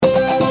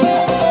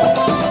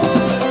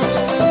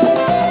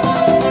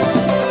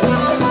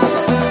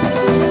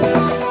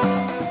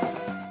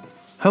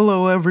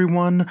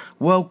everyone.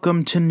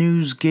 Welcome to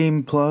News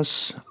Game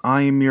Plus.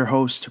 I am your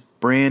host,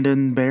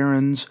 Brandon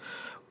Behrens.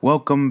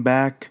 Welcome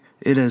back.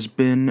 It has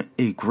been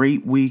a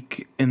great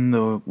week in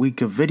the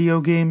week of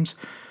video games.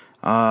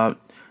 I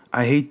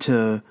hate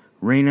to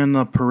rain on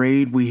the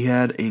parade. We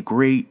had a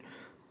great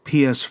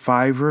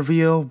PS5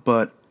 reveal,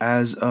 but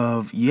as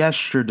of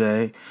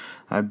yesterday,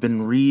 I've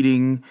been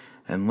reading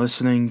and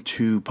listening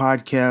to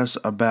podcasts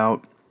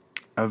about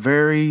a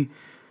very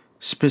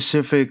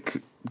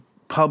specific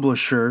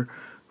publisher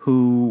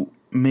who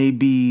may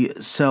be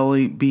sold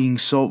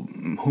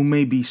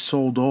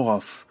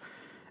off,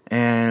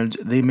 and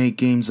they make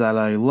games that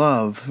I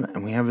love,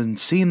 and we haven't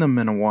seen them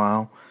in a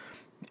while,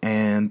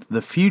 and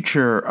the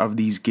future of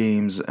these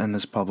games and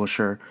this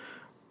publisher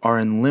are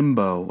in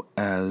limbo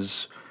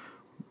as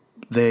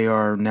they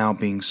are now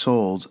being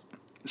sold.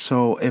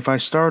 So if I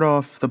start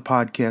off the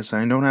podcast,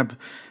 and I don't have,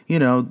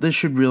 this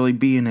should really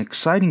be an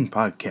exciting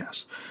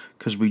podcast,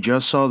 because we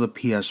just saw the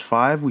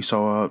PS5, we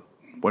saw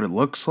what it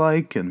looks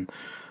like, and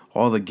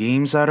all the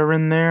games that are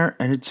in there,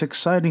 and it's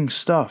exciting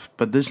stuff.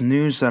 But this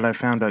news that I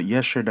found out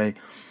yesterday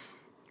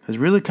has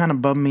really kind of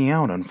bummed me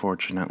out,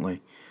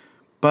 unfortunately.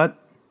 But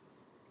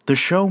the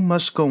show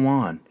must go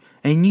on,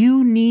 and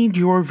you need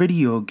your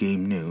video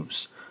game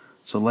news.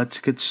 So let's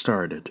get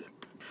started.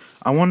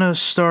 I want to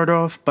start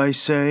off by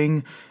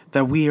saying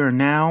that we are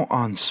now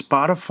on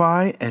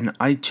Spotify and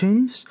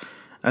iTunes.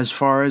 As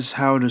far as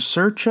how to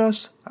search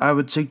us, I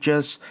would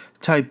suggest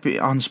type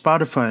on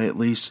Spotify at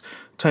least,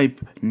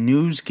 type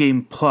News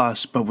Game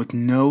Plus, but with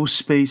no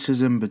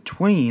spaces in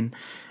between,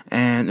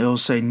 and it'll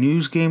say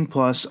News Game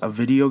Plus, a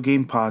video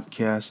game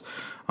podcast.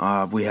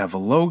 We have a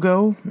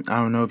logo. I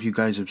don't know if you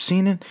guys have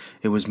seen it.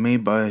 It was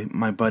made by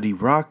my buddy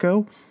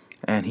Rocco,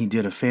 and he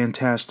did a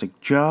fantastic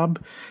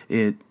job.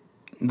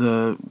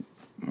 The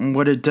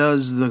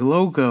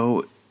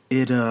logo,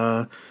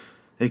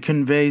 it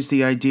conveys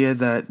the idea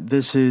that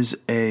this is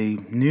a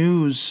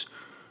news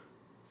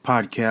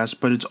podcast,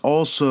 but it's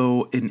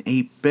also an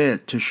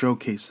 8-bit to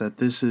showcase that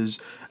this is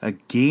a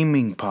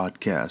gaming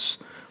podcast,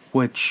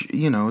 which,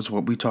 is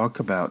what we talk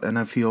about. And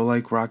I feel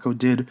like Rocco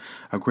did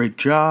a great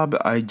job.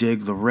 I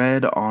dig the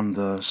red on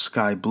the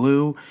sky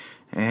blue,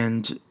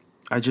 and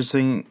I just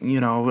think,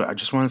 I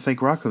just want to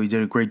thank Rocco. He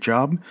did a great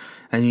job.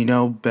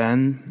 And,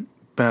 Ben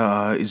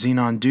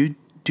Xenon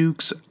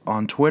Dukes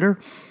on Twitter,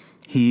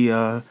 he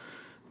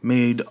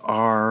made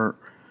our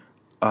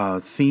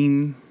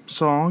theme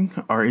song,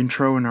 our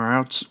intro and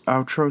our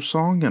outro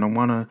song, and I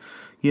want to,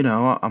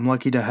 I'm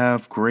lucky to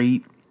have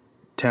great,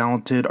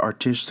 talented,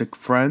 artistic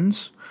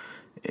friends,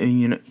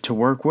 to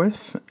work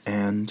with,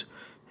 and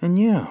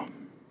yeah.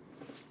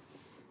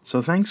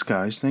 So thanks,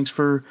 guys. Thanks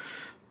for,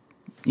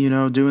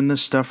 doing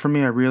this stuff for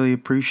me. I really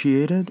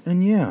appreciate it,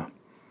 and yeah,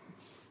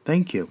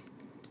 thank you.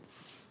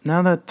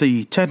 Now that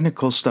the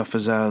technical stuff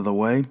is out of the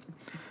way,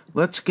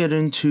 let's get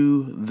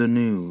into the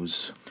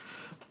news.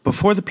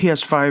 Before the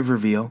PS5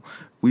 reveal,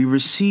 we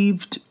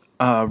received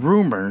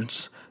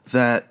rumors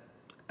that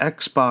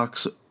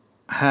Xbox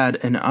had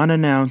an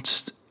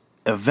unannounced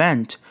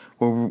event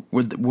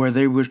where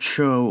they would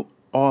show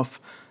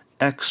off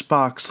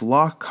Xbox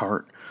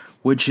Lockhart,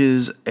 which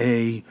is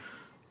a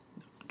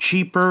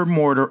cheaper,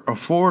 more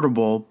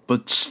affordable,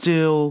 but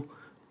still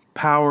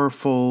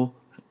powerful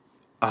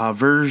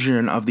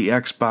version of the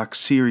Xbox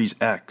Series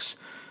X.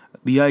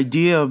 The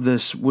idea of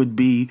this would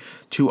be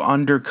to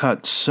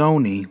undercut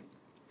Sony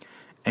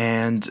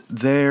and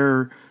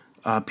their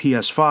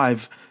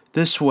PS5.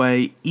 This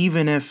way,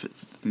 even if,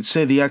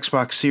 say, the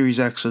Xbox Series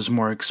X is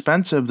more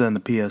expensive than the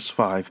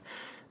PS5,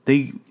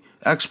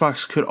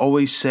 Xbox could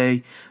always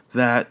say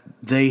that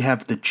they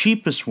have the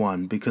cheapest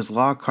one, because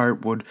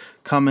Lockhart would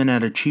come in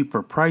at a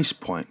cheaper price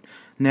point.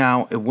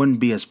 Now, it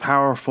wouldn't be as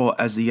powerful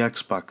as the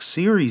Xbox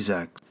Series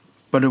X,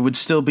 but it would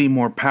still be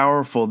more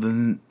powerful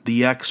than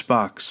the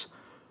Xbox,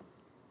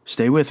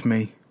 stay with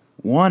me,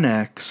 One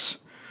X,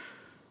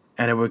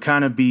 and it would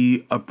kind of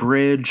be a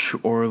bridge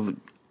or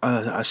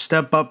a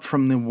step up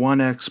from the One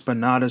X, but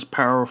not as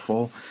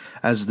powerful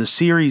as the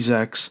Series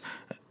X,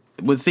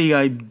 with the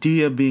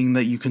idea being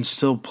that you can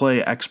still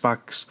play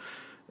Xbox,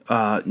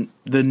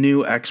 the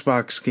new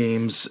Xbox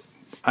games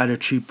at a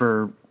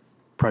cheaper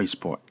price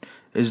point,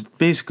 is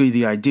basically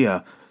the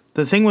idea.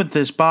 The thing with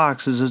this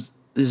box is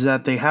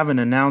that they haven't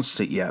announced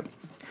it yet.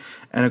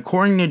 And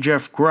according to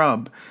Jeff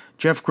Grubb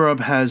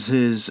has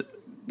his,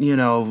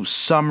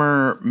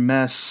 summer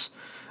mess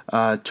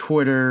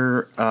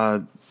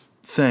Twitter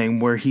thing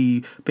where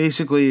he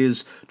basically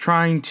is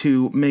trying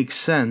to make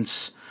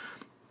sense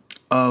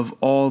of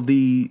all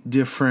the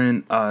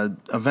different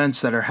events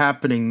that are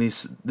happening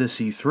this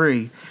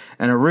E3.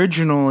 And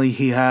originally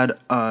he had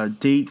a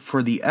date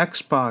for the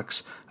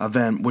Xbox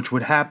event, which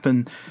would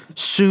happen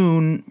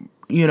soon,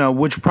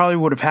 which probably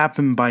would have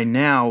happened by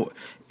now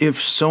if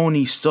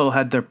Sony still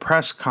had their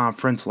press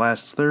conference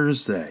last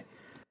Thursday.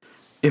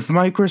 If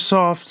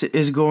Microsoft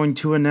is going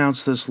to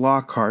announce this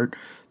Lockhart,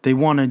 they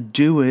want to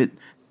do it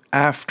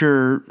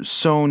after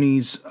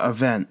Sony's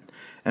event.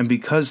 And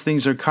because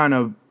things are kind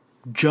of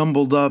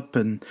jumbled up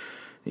and,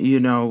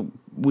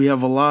 we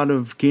have a lot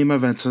of game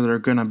events that are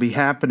going to be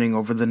happening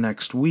over the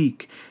next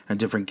week and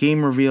different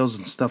game reveals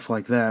and stuff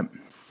like that.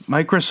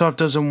 Microsoft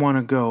doesn't want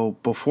to go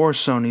before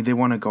Sony, they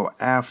want to go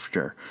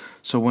after.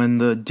 So when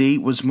the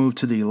date was moved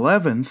to the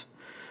 11th,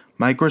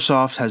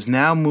 Microsoft has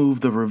now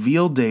moved the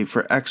reveal date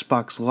for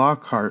Xbox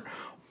Lockhart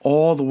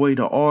all the way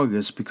to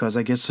August, because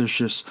I guess there's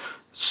just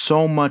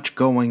so much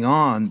going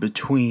on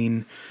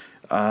between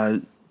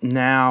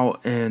now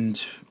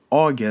and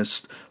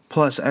August.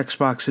 Plus,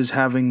 Xbox is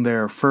having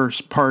their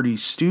first-party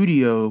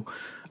studio,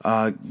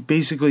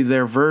 basically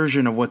their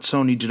version of what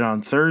Sony did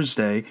on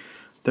Thursday.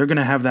 They're going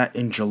to have that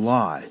in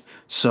July.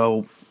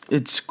 So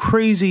it's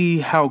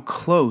crazy how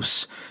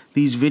close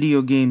these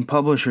video game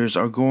publishers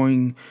are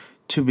going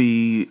to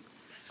be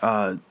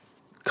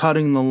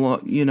cutting the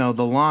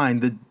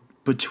line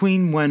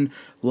between when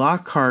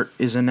Lockhart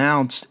is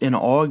announced in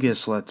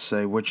August, let's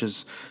say, which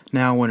is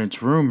now when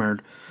it's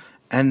rumored,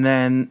 and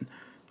then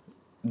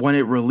when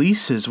it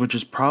releases, which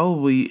is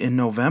probably in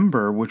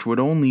November, which would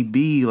only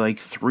be like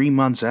 3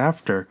 months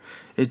after.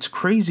 It's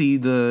crazy.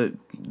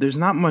 There's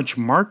not much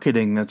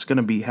marketing that's going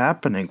to be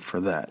happening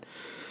for that.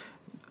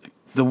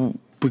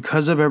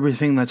 Because of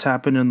everything that's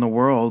happened in the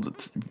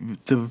world,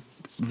 the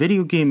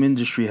video game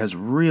industry has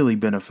really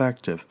been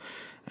effective,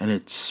 and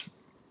it's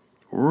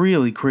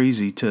really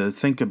crazy to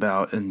think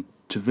about and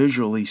to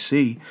visually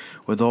see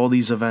with all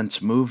these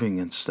events moving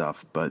and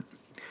stuff. But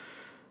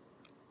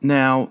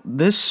now,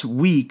 this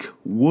week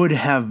would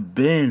have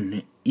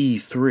been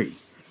E3.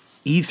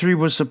 E3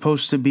 was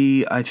supposed to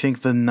be, I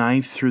think, the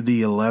 9th through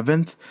the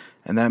 11th,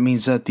 and that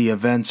means that the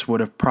events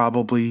would have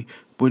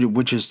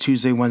which is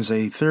Tuesday,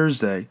 Wednesday,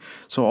 Thursday.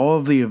 So all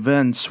of the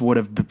events would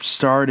have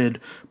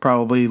started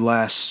probably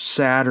last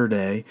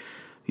Saturday,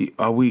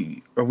 a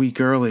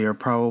week earlier,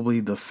 probably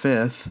the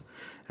 5th,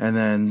 and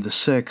then the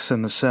 6th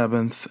and the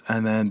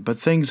 7th, but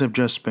things have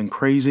just been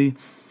crazy.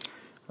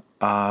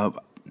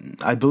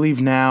 I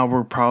believe now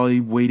we're probably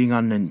waiting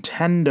on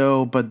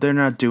Nintendo, but they're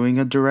not doing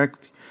a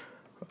direct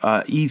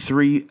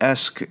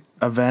E3-esque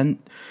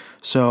event.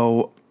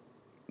 So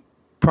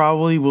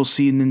probably we'll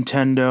see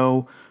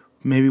Nintendo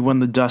maybe when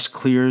the dust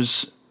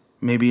clears,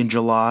 maybe in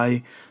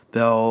July.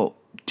 They'll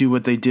do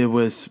what they did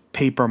with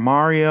Paper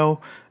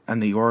Mario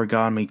and the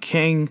Origami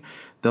King.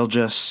 They'll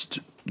just,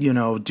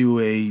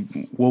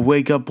 we'll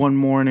wake up one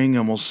morning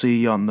and we'll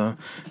see on the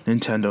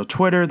Nintendo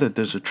Twitter that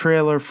there's a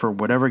trailer for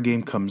whatever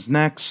game comes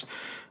next.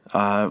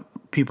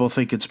 People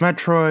think it's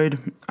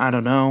Metroid. I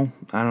don't know.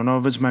 I don't know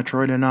if it's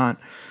Metroid or not.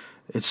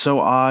 It's so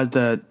odd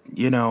that,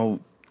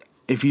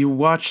 if you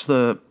watch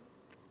the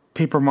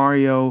Paper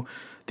Mario,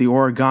 the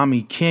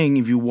Origami King,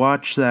 if you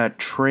watch that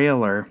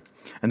trailer,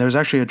 and there's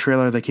actually a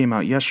trailer that came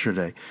out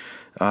yesterday,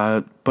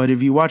 but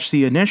if you watch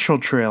the initial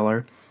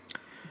trailer,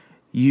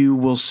 you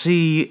will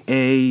see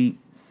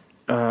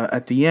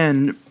at the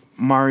end,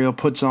 Mario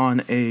puts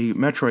on a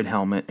Metroid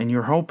helmet, and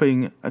you're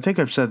hoping, I think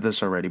I've said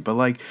this already,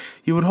 but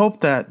you would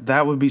hope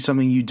that would be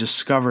something you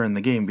discover in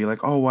the game, be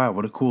like, oh wow,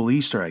 what a cool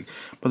Easter egg.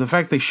 But the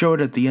fact they show it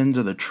at the end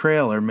of the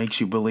trailer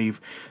makes you believe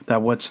that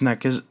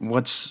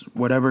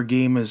whatever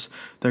game is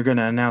they're going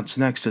to announce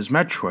next is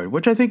Metroid,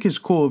 which I think is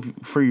cool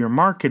for your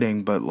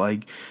marketing, but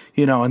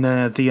and then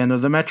at the end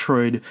of the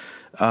Metroid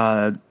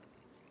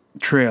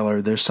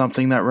trailer, there's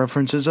something that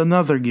references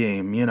another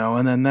game,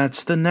 and then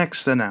that's the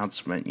next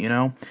announcement,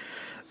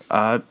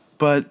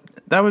 But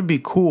that would be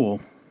cool.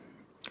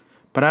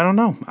 But I don't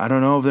know. I don't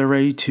know if they're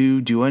ready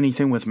to do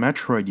anything with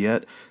Metroid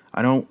yet.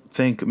 I don't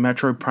think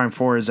Metroid Prime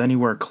 4 is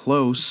anywhere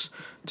close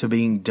to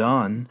being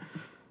done.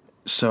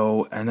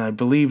 So, and I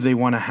believe they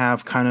want to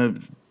have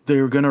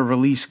they're going to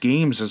release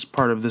games as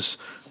part of this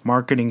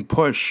marketing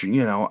push.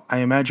 I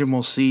imagine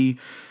we'll see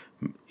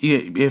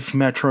if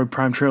Metroid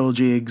Prime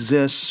Trilogy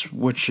exists,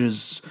 which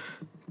is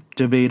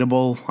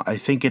debatable. I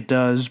think it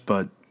does,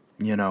 but,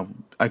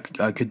 I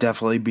could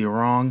definitely be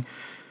wrong.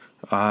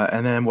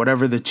 And then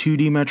whatever the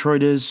 2D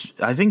Metroid is,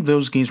 I think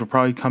those games will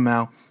probably come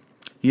out,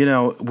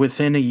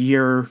 within a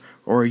year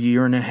or a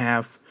year and a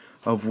half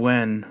of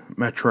when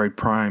Metroid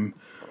Prime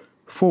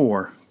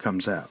 4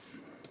 comes out.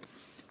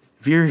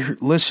 If you're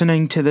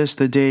listening to this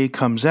the day it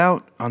comes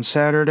out on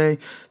Saturday,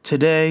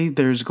 today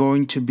there's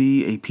going to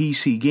be a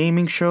PC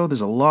gaming show.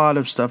 There's a lot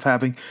of stuff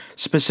happening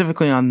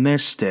specifically on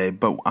this day,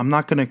 but I'm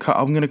going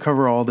to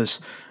cover all this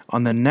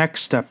on the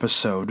next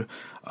episode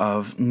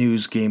of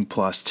News Game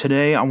Plus.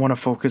 Today I want to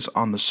focus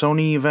on the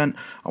Sony event.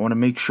 I want to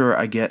make sure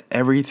I get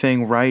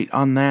everything right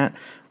on that.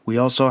 We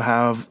also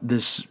have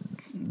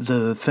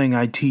the thing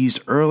I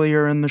teased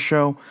earlier in the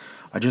show.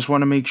 I just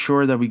want to make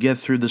sure that we get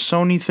through the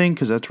Sony thing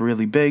because that's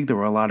really big. There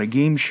were a lot of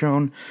games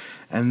shown.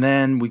 And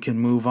then we can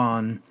move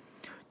on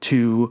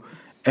to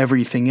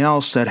everything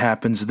else that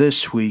happens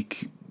this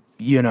week,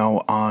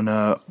 on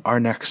our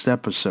next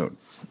episode.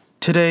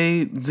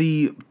 Today,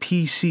 the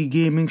PC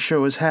gaming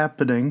show is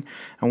happening.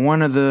 And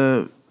one of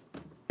the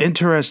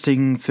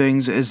interesting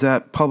things is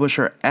that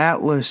publisher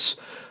Atlus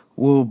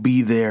will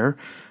be there.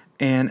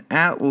 And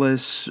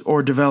Atlus,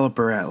 or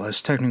developer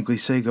Atlus, technically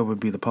Sega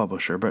would be the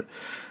publisher, but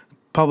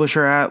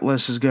publisher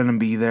Atlas is going to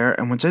be there,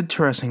 and what's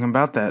interesting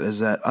about that is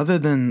that other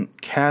than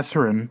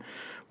Catherine,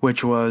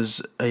 which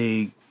was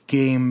a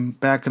game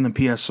back in the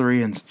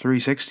PS3 and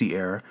 360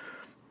 era,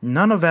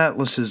 none of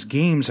Atlas's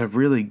games have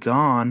really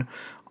gone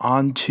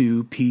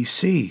onto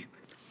PC.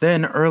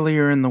 Then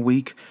earlier in the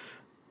week,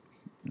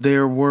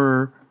 there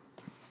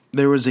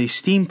was a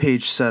Steam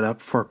page set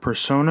up for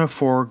Persona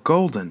 4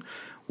 Golden,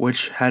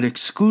 which had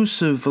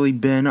exclusively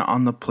been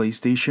on the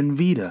PlayStation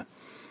Vita.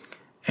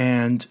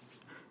 And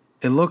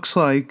it looks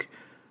like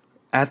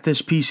at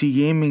this PC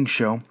gaming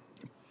show,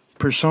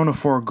 Persona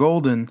 4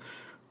 Golden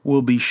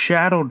will be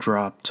shadow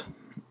dropped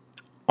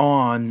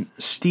on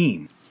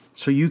Steam.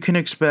 So you can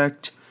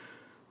expect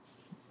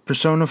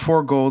Persona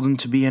 4 Golden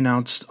to be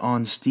announced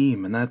on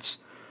Steam, and that's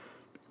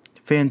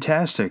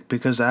fantastic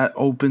because that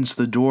opens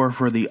the door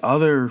for the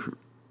other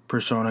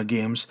Persona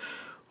games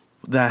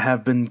that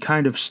have been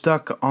kind of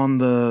stuck on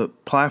the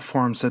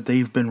platforms that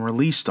they've been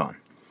released on.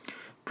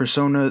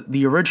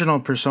 The original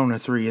Persona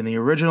 3 and the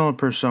original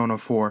Persona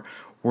 4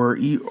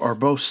 are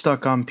both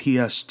stuck on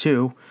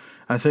PS2.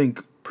 I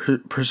think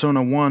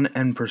Persona 1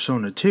 and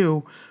Persona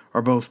 2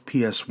 are both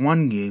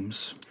PS1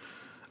 games.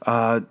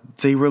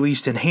 They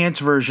released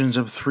enhanced versions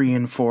of 3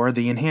 and 4.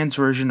 The enhanced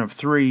version of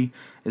 3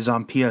 is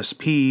on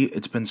PSP.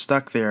 It's been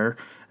stuck there.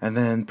 And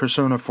then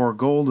Persona 4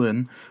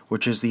 Golden,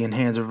 which is the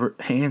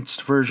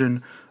enhanced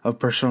version of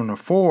Persona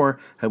 4,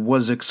 that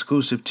was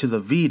exclusive to the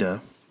Vita.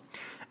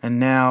 And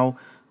now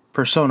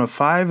Persona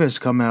 5 has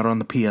come out on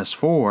the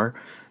PS4.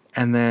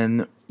 And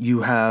then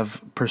you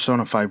have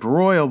Persona 5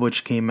 Royal,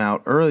 which came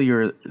out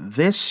earlier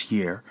this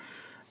year.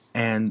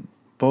 And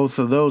both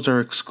of those are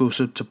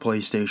exclusive to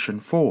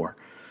PlayStation 4.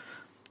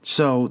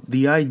 So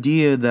the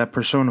idea that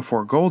Persona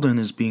 4 Golden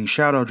is being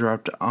shadow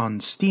dropped on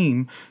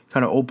Steam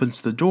kind of opens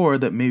the door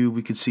that maybe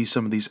we could see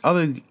some of these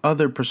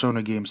other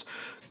Persona games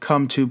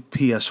come to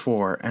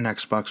PS4 and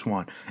Xbox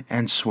One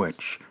and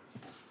Switch.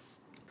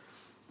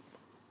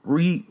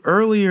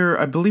 Earlier,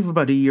 I believe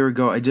about a year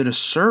ago, I did a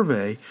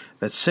survey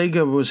that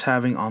Sega was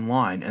having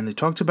online, and they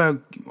talked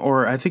about,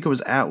 or I think it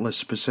was Atlas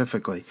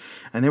specifically,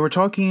 and they were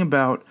talking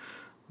about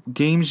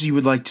games you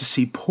would like to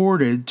see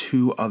ported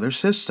to other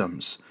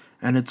systems.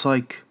 And it's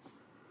like,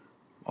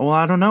 well,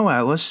 I don't know,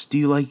 Atlas. Do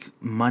you like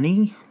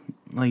money?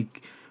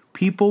 Like,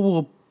 people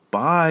will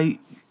buy,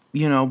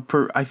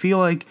 I feel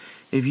like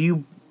if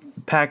you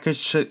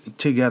package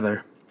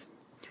together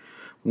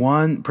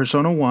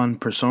Persona 1,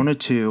 Persona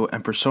 2,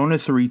 and Persona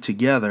 3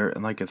 together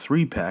in like a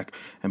 3-pack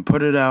and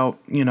put it out,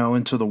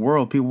 into the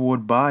world, people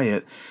would buy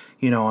it,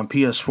 on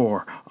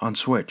PS4, on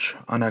Switch,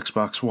 on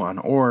Xbox One,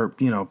 or,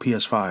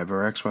 PS5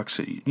 or Xbox,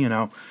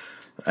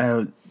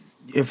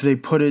 if they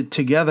put it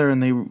together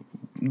and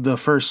the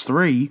first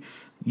 3,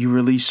 you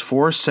release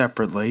 4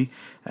 separately,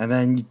 and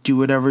then you do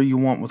whatever you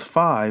want with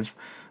 5.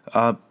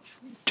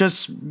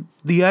 Just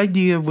the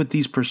idea with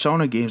these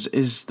Persona games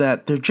is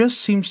that there just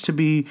seems to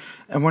be,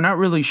 and we're not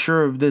really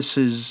sure if this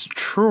is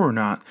true or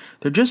not,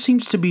 there just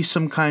seems to be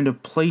some kind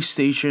of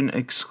PlayStation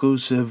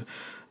exclusive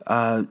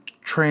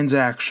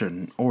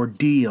transaction or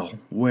deal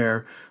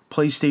where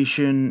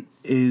PlayStation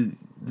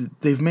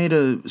they've made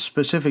a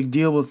specific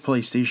deal with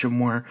PlayStation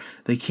where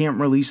they can't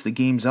release the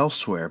games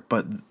elsewhere.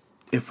 But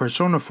if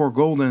Persona 4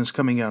 Golden is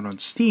coming out on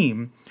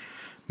Steam,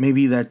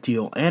 maybe that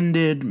deal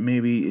ended,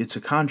 maybe it's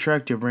a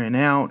contract, it ran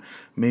out,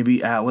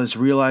 maybe Atlas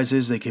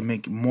realizes they can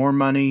make more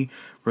money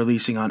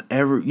releasing on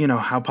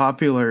how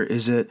popular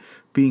is it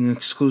being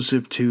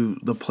exclusive to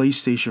the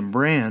PlayStation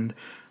brand?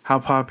 How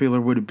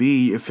popular would it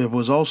be if it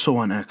was also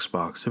on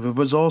Xbox, if it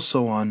was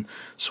also on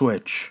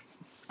Switch?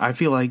 I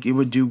feel like it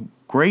would do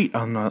great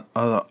on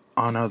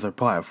other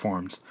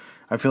platforms.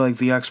 I feel like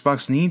the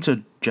Xbox needs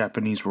a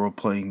Japanese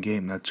role-playing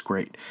game that's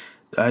great.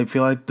 I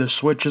feel like the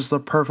Switch is the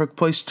perfect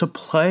place to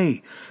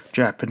play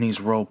Japanese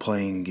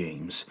role-playing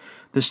games.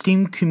 The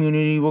Steam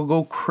community will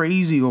go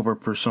crazy over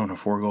Persona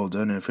 4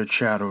 Golden if it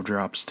shadow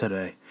drops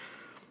today.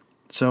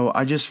 So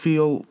I just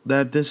feel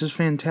that this is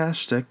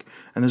fantastic,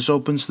 and this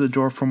opens the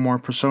door for more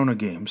Persona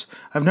games.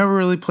 I've never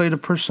really played a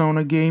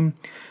Persona game.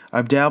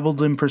 I've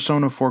dabbled in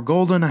Persona 4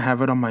 Golden. I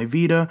have it on my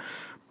Vita.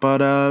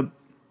 But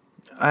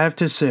I have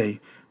to say,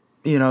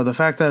 the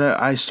fact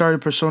that I started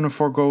Persona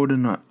 4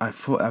 Golden, I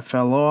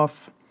fell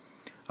off.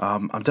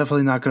 I'm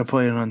definitely not going to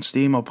play it on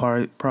Steam. I'll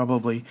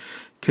probably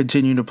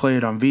continue to play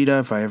it on Vita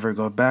if I ever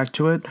go back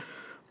to it.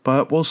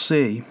 But we'll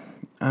see.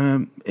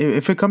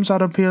 If it comes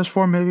out on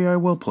PS4, maybe I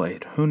will play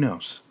it. Who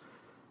knows?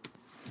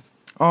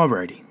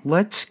 Alrighty,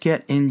 let's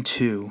get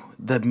into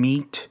the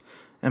meat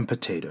and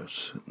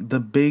potatoes. The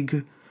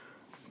big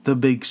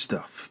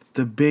stuff.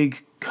 The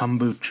big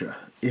kombucha,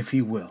 if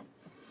you will.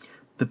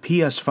 The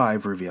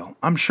PS5 reveal.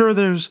 I'm sure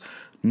there's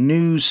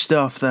news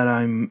stuff that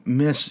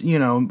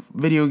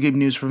video game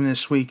news from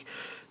this week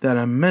that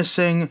I'm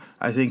missing.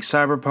 I think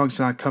Cyberpunk's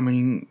not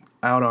coming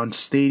out on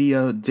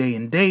Stadia day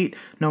and date.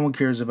 No one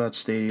cares about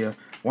Stadia.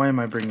 Why am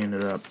I bringing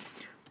it up?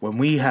 When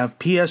we have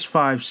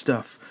PS5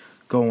 stuff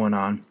going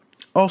on.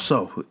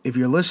 Also, if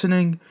you're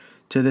listening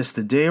to this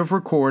the day of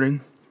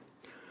recording,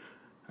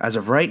 as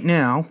of right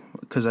now,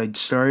 because I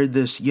started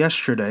this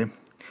yesterday,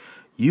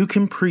 you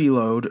can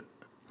preload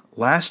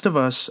Last of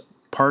Us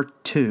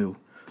Part 2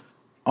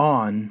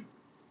 on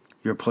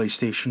your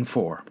PlayStation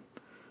 4.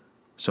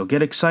 So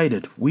get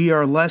excited. We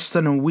are less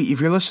than a week.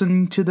 If you're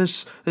listening to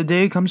this the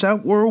day it comes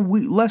out, we're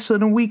less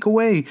than a week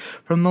away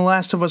from The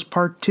Last of Us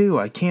Part 2.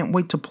 I can't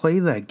wait to play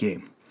that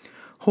game.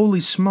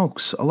 Holy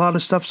smokes, a lot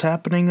of stuff's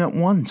happening at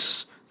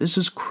once. This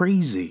is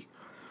crazy.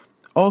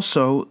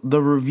 Also,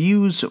 the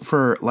reviews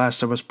for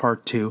Last of Us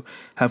Part 2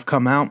 have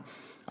come out.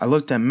 I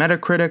looked at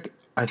Metacritic.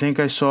 I think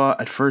I saw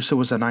at first it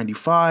was a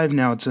 95,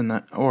 now it's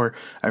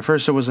at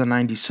first it was a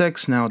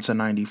 96, now it's a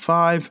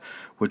 95,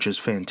 which is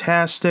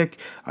fantastic.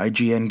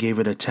 IGN gave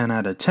it a 10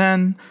 out of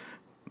 10.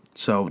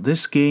 So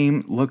this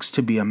game looks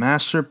to be a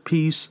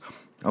masterpiece.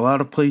 A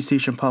lot of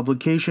PlayStation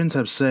publications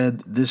have said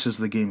this is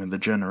the game of the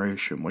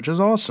generation, which is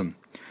awesome.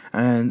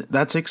 And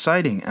that's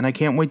exciting, and I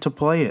can't wait to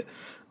play it.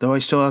 Though I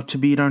still have to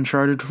beat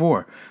Uncharted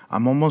 4.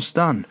 I'm almost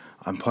done.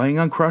 I'm playing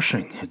on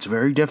Crushing. It's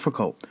very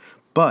difficult.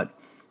 But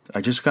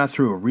I just got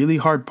through a really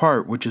hard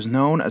part, which is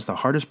known as the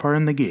hardest part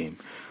in the game.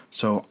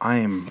 So I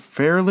am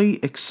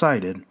fairly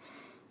excited,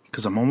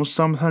 because I'm almost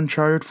done with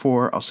Uncharted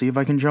 4. I'll see if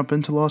I can jump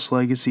into Lost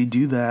Legacy,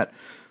 do that.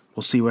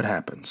 We'll see what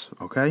happens,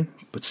 okay?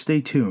 But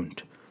stay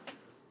tuned.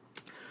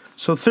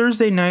 So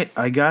Thursday night,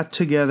 I got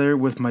together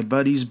with my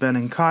buddies Ben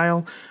and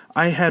Kyle.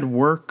 I had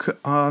work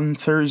on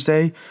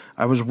Thursday.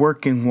 I was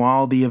working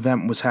while the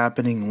event was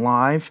happening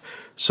live,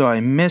 so I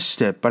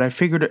missed it. But I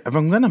figured if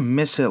I'm going to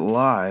miss it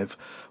live,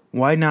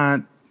 why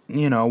not,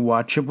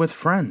 watch it with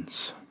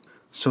friends?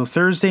 So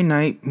Thursday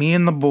night, me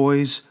and the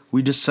boys,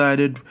 we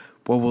decided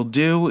what we'll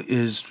do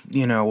is,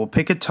 we'll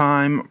pick a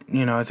time.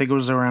 I think it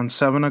was around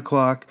 7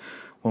 o'clock.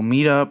 We'll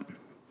meet up.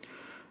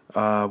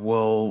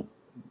 We'll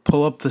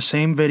pull up the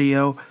same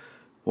video.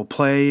 We'll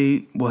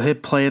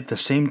hit play at the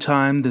same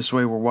time. This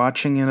way we're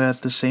watching it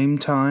at the same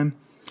time.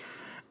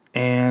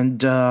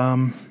 And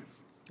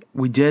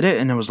we did it,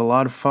 and it was a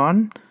lot of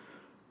fun.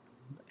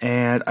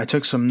 And I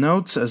took some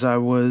notes as I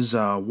was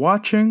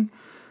watching.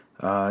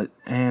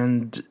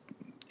 And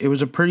it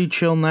was a pretty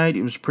chill night.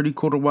 It was pretty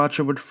cool to watch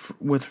it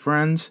with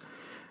friends.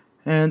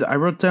 And I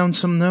wrote down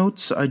some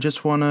notes. I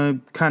just want to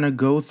kind of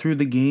go through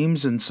the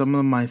games and some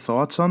of my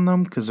thoughts on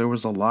them, because there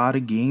was a lot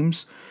of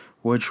games,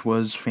 which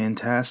was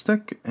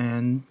fantastic.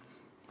 And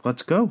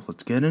let's go.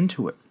 Let's get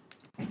into it.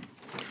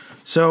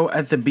 So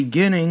at the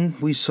beginning,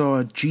 we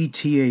saw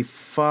GTA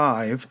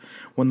 5.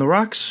 When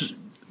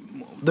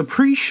the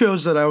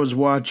pre-shows that I was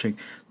watching,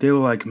 they were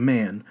like,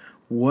 man,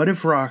 what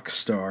if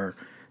Rockstar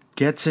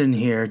gets in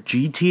here,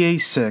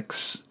 GTA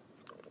 6,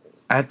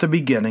 at the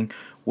beginning?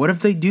 What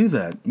if they do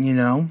that,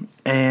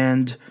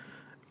 And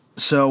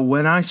so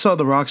when I saw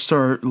the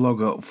Rockstar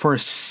logo, for a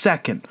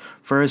second,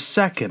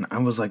 I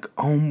was like,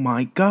 oh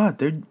my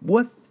God,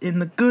 what in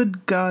the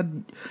good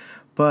God?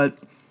 But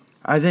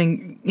I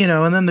think,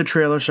 and then the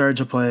trailer started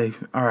to play.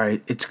 All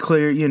right, it's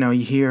clear, you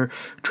hear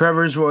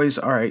Trevor's voice.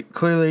 All right,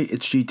 clearly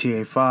it's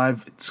GTA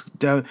 5.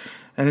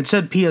 And it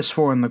said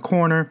PS4 in the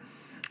corner,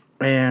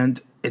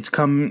 and it's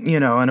come,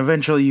 and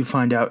eventually you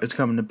find out it's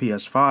coming to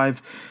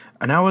PS5.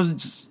 And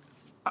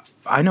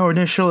I know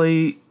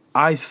initially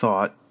I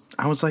thought,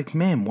 I was like,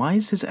 man, why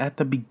is this at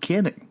the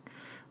beginning?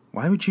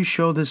 Why would you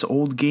show this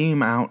old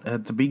game out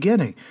at the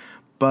beginning?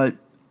 But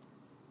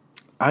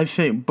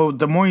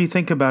the more you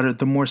think about it,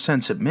 the more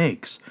sense it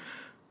makes.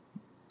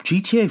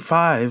 GTA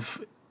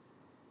 5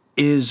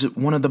 is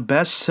one of the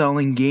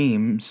best-selling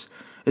games,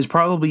 is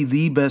probably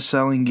the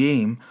best-selling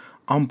game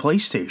on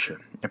PlayStation.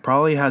 It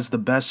probably has the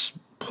best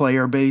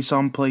player base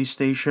on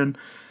PlayStation.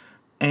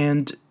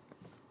 And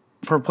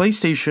for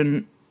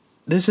PlayStation,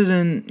 this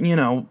isn't,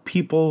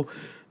 people...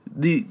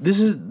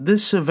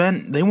 This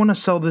event, they want to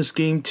sell this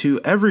game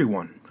to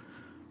everyone.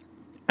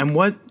 And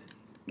what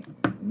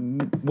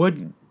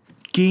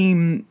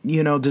game,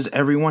 does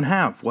everyone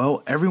have?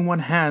 Well, everyone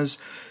has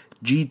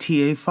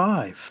GTA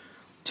 5.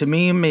 To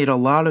me, it made a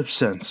lot of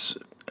sense.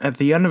 At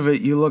the end of it,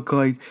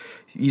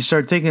 you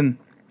start thinking,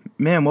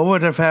 man, what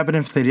would have happened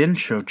if they didn't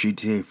show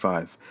GTA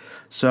 5?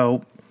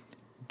 So,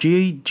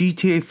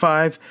 GTA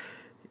 5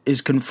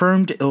 is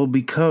confirmed. It will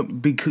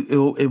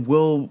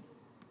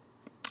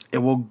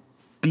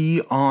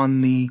be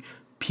on the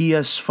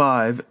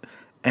PS5,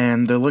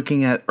 and they're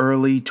looking at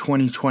early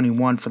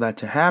 2021 for that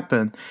to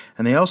happen.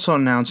 And they also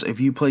announced if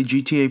you play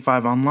GTA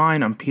 5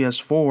 online on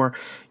PS4,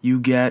 you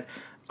get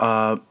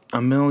 $1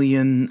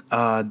 million,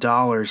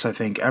 I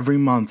think, every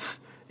month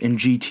in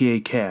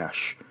GTA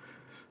cash.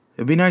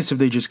 It'd be nice if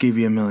they just gave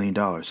you $1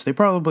 million. They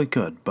probably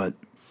could, but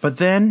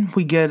then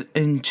we get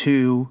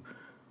into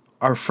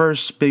our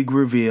first big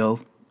reveal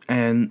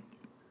and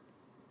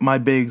my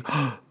big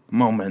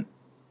moment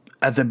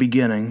at the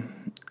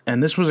beginning.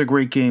 And this was a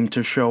great game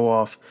to show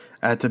off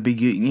at the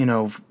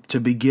to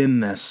begin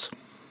this,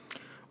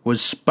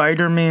 was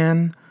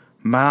Spider-Man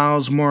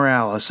Miles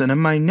Morales. And in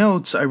my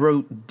notes, I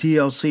wrote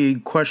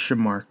DLC ?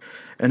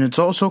 And it's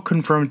also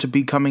confirmed to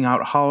be coming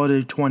out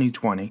holiday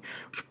 2020,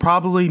 which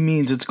probably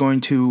means it's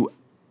going to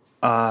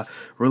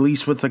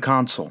release with the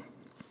console.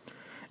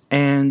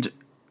 And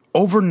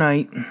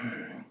overnight,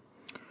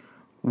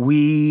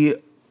 we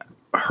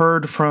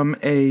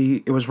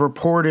it was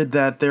reported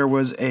that there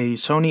was a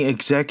Sony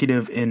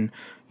executive in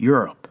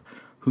Europe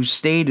who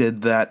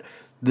stated that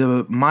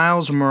the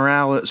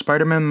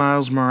Spider-Man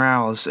Miles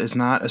Morales is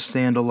not a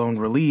standalone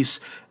release,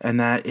 and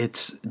that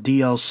it's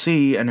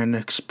DLC and an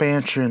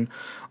expansion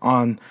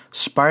on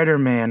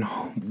Spider-Man,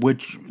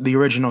 which the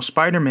original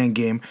Spider-Man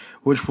game,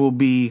 which will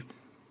be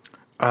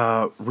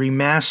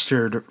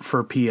remastered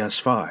for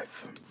PS5.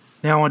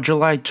 Now, on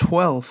July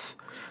 12th,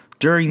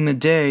 during the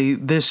day,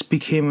 this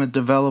became a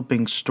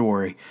developing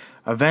story.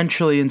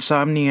 Eventually,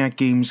 Insomniac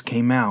Games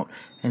came out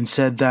and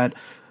said that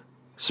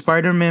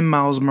Spider-Man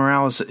Miles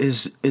Morales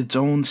is its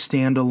own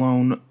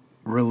standalone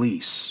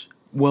release.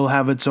 Will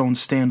have its own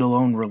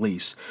standalone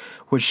release,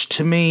 which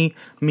to me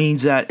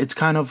means that it's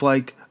kind of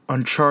like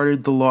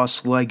Uncharted: The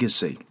Lost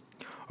Legacy.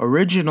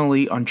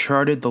 Originally,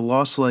 Uncharted: The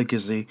Lost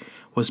Legacy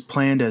was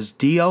planned as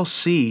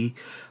DLC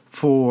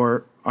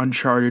for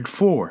Uncharted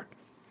 4.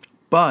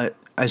 But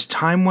as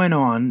time went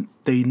on,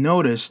 they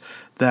noticed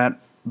that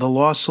the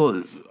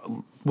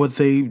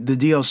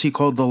DLC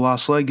called The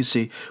Lost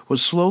Legacy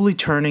was slowly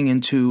turning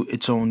into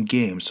its own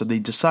game. So they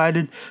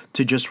decided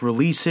to just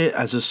release it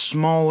as a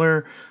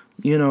smaller,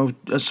 we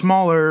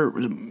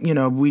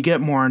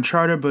get more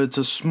Uncharted, but it's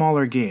a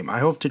smaller game. I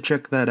hope to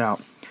check that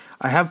out.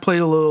 I have played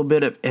a little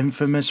bit of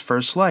Infamous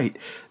First Light.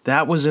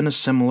 That was in a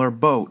similar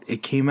boat.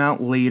 It came out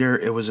later.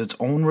 It was its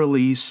own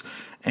release,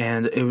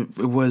 and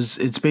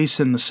it's based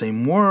in the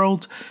same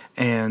world,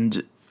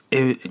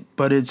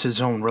 but it's its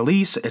own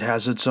release. It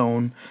has its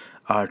own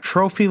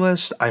trophy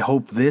list. I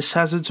hope this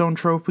has its own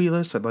trophy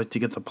list. I'd like to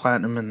get the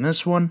platinum in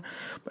this one,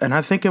 and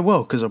I think it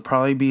will, because it'll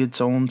probably be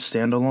its own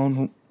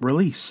standalone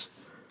release.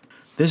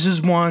 This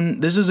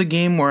is a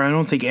game where I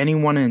don't think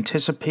anyone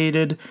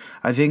anticipated.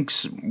 I think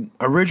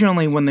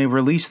originally when they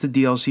released the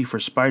DLC for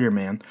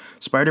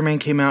Spider-Man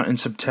came out in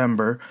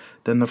September,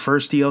 then the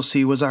first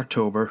DLC was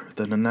October,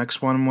 then the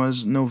next one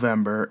was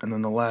November, and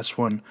then the last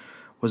one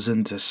was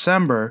in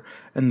December,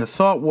 and the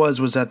thought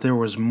was that there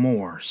was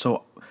more.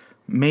 So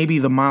maybe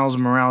the Miles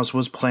Morales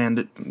was planned,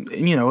 it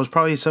was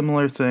probably a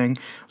similar thing. It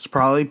was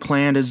probably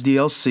planned as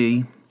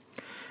DLC,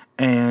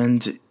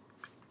 and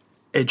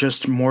it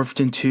just morphed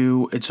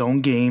into its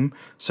own game,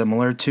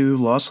 similar to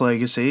Lost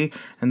Legacy,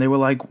 and they were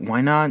like,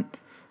 why not?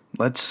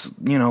 Let's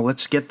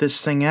get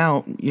this thing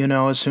out,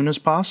 as soon as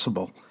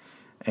possible.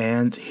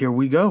 And here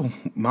we go.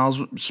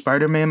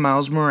 Spider-Man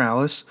Miles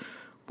Morales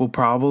will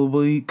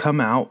probably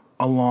come out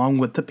along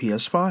with the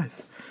PS5.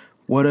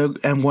 What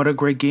a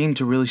great game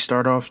to really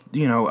start off,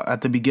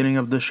 at the beginning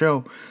of the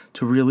show,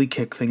 to really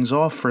kick things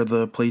off for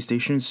the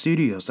PlayStation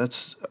Studios.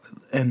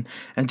 And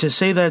to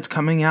say that it's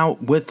coming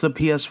out with the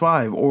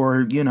PS5,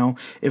 or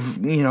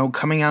if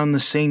coming out in the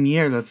same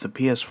year that the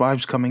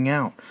PS5's coming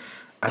out,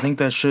 I think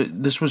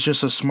this was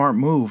just a smart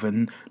move,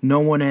 and no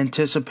one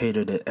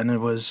anticipated it, and it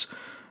was,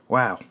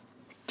 wow,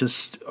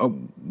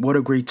 what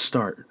a great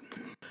start.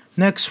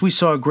 Next, we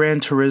saw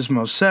Gran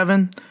Turismo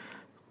 7.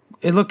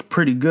 It looked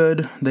pretty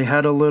good. They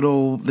showed a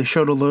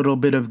little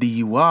bit of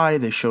the UI.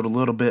 They showed a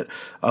little bit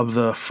of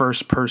the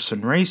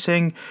first-person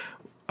racing,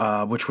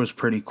 which was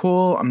pretty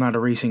cool. I'm not a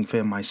racing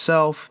fan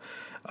myself.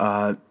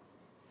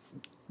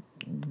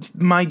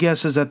 My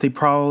guess is that they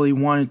probably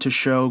wanted to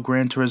show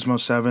Gran Turismo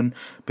 7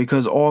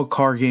 because all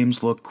car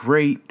games look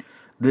great.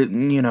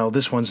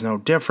 This one's no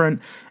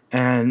different.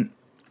 And,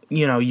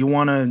 you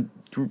want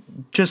to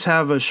just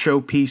have a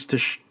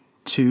showpiece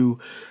to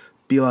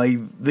be like,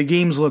 the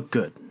games look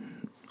good.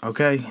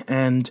 Okay?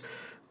 And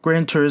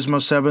Gran Turismo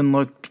 7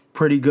 looked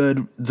pretty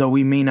good, though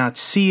we may not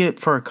see it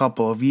for a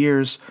couple of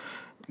years.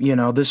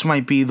 This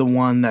might be the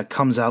one that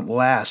comes out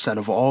last out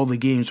of all the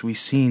games we've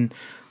seen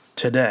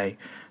today.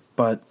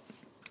 But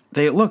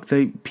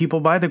people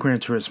buy the Gran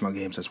Turismo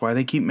games. That's why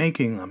they keep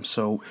making them.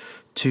 So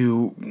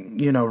to,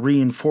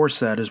 reinforce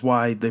that is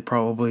why they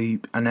probably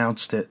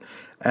announced it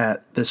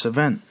at this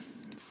event.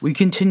 We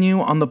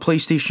continue on the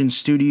PlayStation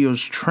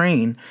Studios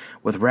train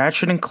with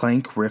Ratchet &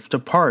 Clank Rift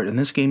Apart. And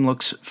this game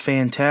looks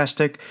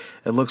fantastic.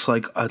 It looks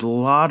like a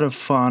lot of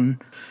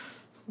fun.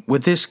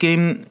 With this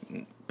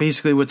game,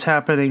 basically what's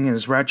happening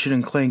is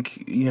Ratchet &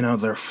 Clank,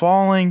 they're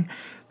falling,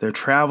 they're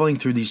traveling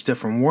through these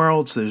different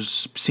worlds. There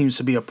seems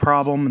to be a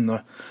problem in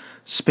the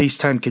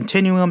space-time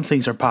continuum.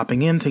 Things are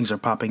popping in, things are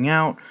popping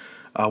out.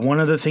 One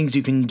of the things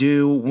you can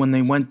do when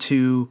they went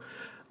to,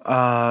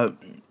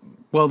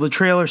 the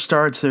trailer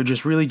starts, they're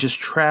just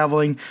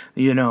traveling.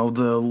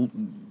 The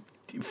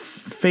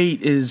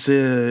fate is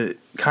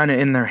kind of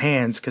in their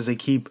hands because they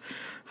keep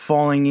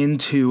falling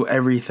into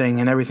everything,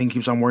 and everything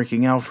keeps on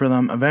working out for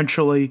them.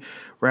 Eventually,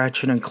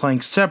 Ratchet and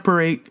Clank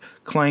separate.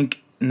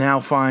 Clank now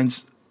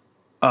finds,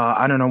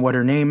 I don't know what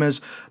her name is,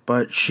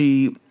 but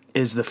she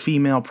is the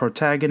female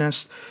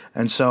protagonist,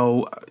 and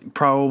so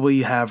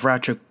probably have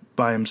Ratchet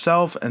by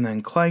himself, and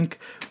then Clank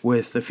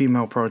with the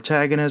female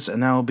protagonist,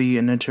 and that'll be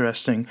an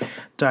interesting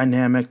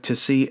dynamic to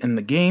see in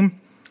the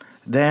game.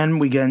 Then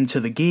we get into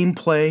the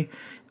gameplay,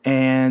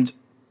 and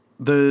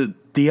the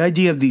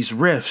idea of these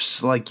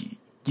rifts, like,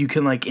 you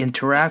can, like,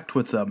 interact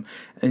with them,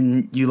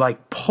 and you,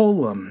 like,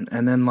 pull them,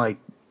 and then, like,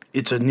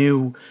 it's a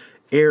new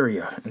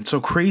area. And so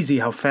crazy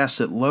how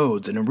fast it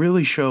loads, and it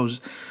really shows,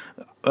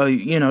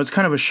 it's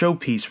kind of a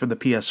showpiece for the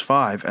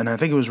PS5, and I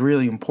think it was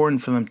really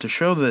important for them to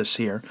show this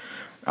here.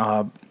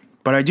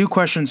 But I do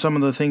question some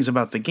of the things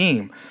about the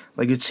game.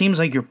 Like, it seems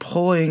like you're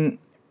pulling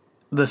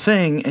the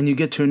thing and you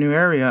get to a new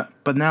area,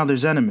 but now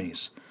there's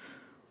enemies.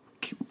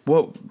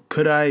 What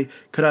could I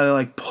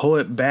like pull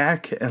it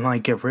back and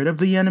like get rid of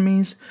the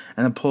enemies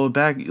and then pull it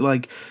back?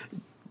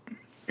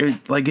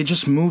 It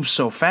just moves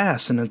so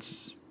fast, and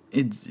it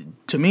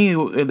to me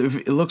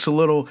it looks a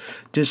little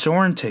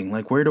disorienting.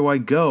 Like, where do I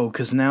go?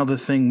 Because now the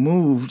thing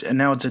moved and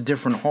now it's a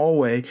different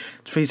hallway.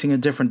 It's facing a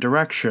different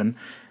direction,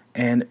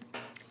 and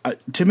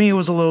to me, it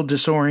was a little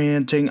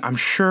disorienting. I'm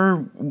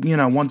sure,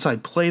 once I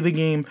play the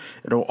game,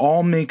 it'll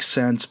all make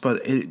sense.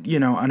 But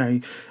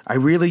and I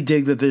really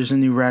dig that there's a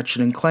new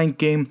Ratchet and Clank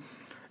game,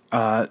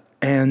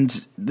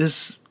 and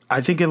this,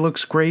 I think it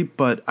looks great.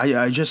 But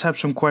I just have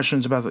some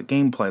questions about the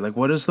gameplay. Like,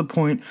 what is the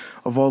point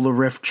of all the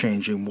rift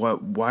changing?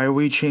 Why are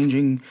we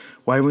changing?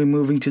 Why are we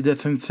moving to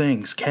different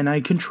things? Can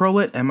I control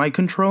it? Am I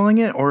controlling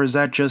it, or is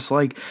that just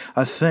like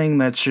a thing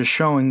that's just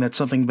showing that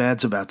something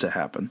bad's about to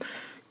happen?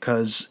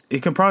 Because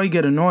it can probably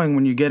get annoying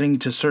when you're getting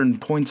to certain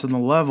points in the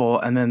level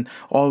and then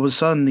all of a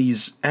sudden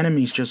these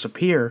enemies just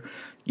appear,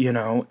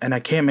 and I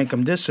can't make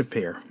them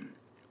disappear.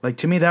 Like,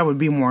 to me, that would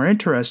be more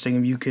interesting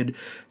if you could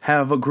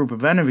have a group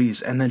of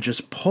enemies and then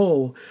just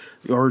pull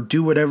or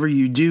do whatever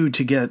you do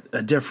to get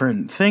a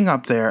different thing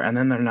up there, and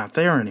then they're not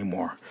there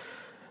anymore.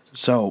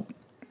 So,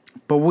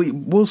 but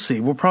we'll see.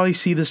 We'll probably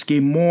see this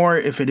game more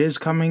if it is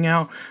coming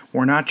out.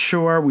 We're not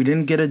sure. We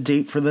didn't get a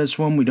date for this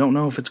one. We don't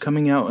know if it's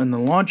coming out in the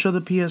launch of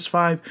the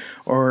PS5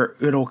 or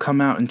it'll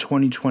come out in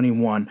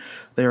 2021.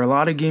 There are a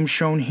lot of games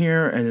shown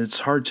here, and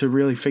it's hard to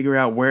really figure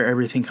out where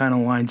everything kind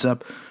of lines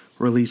up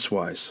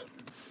release-wise.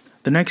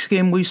 The next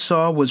game we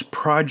saw was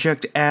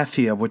Project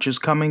Athia, which is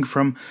coming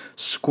from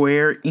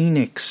Square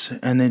Enix,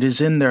 and it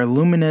is in their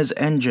Lumines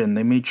engine.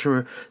 They made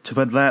sure to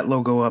put that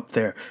logo up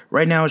there.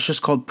 Right now it's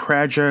just called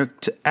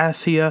Project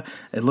Athia.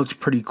 It looks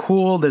pretty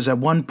cool. There's at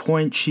one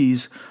point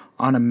she's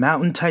on a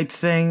mountain type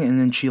thing, and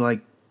then she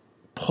like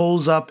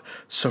pulls up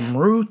some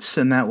roots,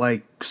 and that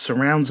like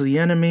surrounds the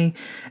enemy,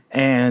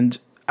 and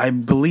I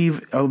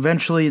believe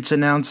eventually it's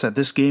announced that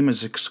this game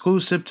is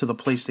exclusive to the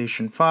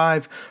PlayStation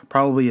 5,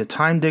 probably a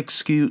timed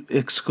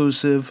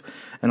exclusive,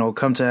 and it'll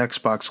come to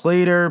Xbox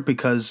later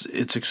because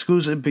it's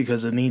exclusive,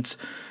 because it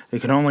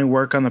can only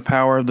work on the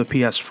power of the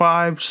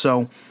PS5.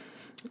 So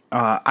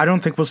I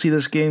don't think we'll see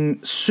this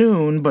game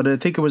soon, but I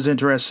think it was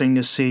interesting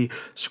to see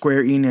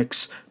Square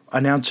Enix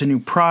announce a new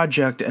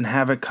project and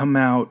have it come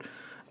out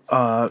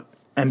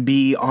and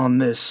be on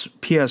this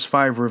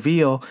PS5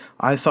 reveal.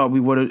 I thought we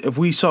would have, if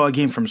we saw a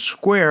game from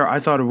Square, I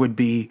thought it would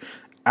be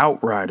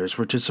Outriders,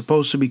 which is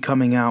supposed to be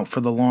coming out for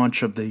the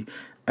launch of the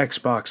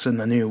Xbox and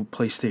the new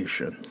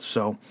PlayStation.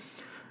 So,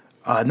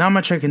 not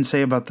much I can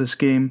say about this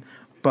game,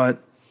 but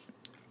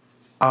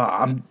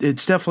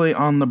it's definitely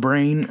on the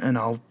brain, and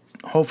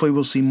hopefully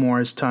we'll see more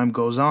as time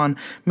goes on.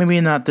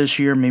 Maybe not this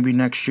year, maybe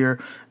next year.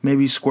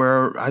 Maybe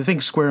Square, I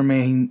think Square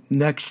may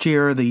next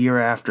year or the year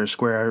after.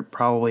 Square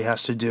probably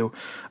has to do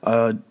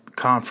a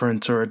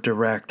conference or a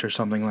direct or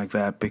something like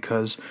that,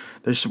 because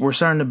we're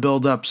starting to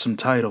build up some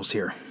titles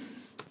here.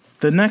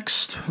 The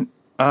next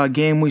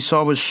game we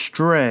saw was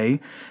Stray,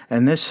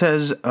 and this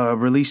has a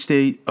release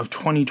date of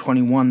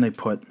 2021 they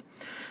put.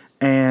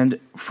 And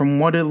from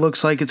what it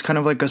looks like, it's kind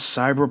of like a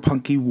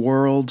cyberpunky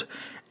world,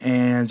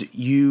 and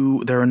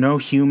there are no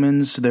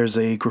humans. There's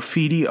a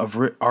graffiti of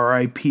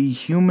RIP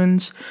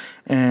humans,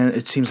 and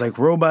it seems like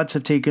robots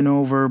have taken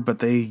over, but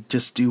they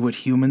just do what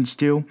humans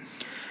do.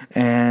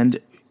 And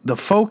the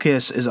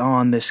focus is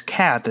on this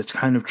cat that's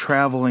kind of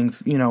traveling,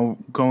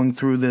 going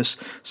through this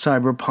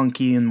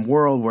cyberpunkian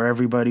world where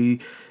everybody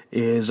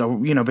is,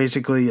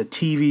 basically a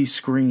TV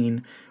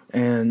screen,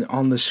 and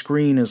on the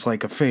screen is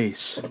like a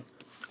face.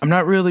 I'm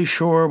not really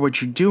sure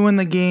what you do in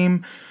the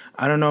game.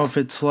 I don't know if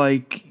it's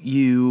like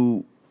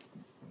it's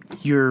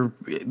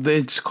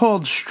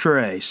called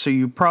Stray, so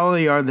you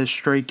probably are this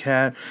stray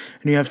cat,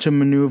 and you have to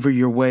maneuver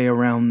your way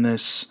around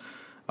this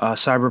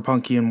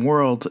cyberpunkian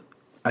world.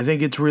 I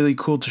think it's really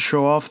cool to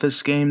show off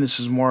this game. This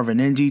is more of an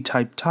indie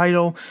type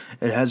title.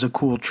 It has a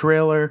cool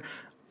trailer,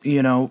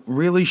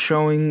 really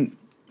showing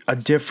a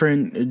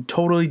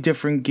totally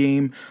different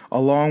game,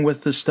 along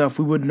with the stuff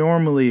we would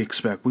normally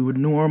expect. We would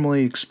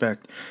normally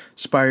expect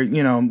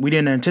we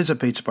didn't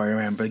anticipate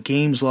Spider-Man, but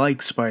games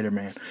like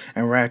Spider-Man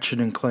and Ratchet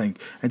and Clank.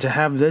 And to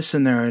have this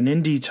in there, an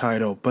indie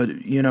title, but,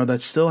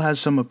 that still has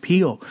some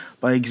appeal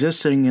by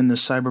existing in the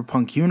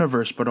cyberpunk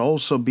universe, but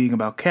also being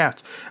about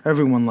cats.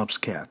 Everyone loves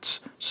cats.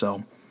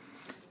 So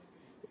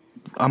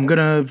I'm going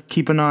to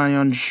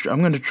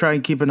try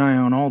and keep an eye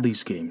on all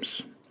these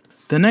games.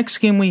 The next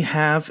game we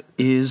have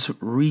is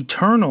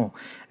Returnal,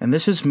 and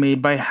this is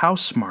made by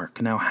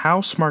Housemarque. Now,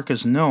 Housemarque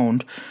is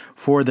known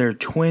for their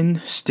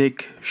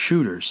twin-stick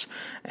shooters,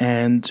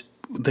 and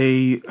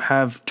they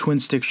have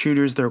twin-stick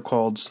shooters. They're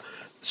called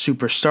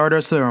Super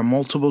Stardust. There are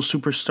multiple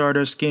Super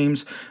Stardust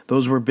games.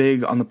 Those were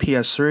big on the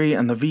PS3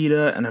 and the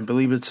Vita, and I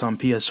believe it's on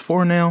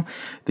PS4 now.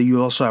 Then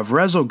you also have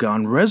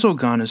Resogun.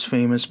 Resogun is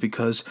famous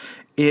because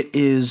it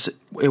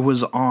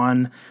was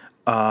on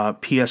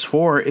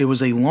PS4. It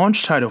was a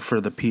launch title for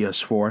the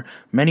PS4.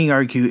 Many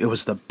argue it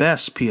was the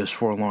best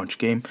PS4 launch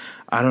game.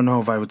 I don't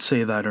know if I would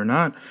say that or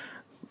not,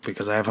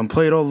 because I haven't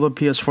played all the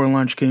PS4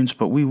 launch games,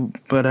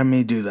 but I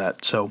may do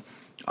that, so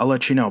I'll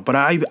let you know. But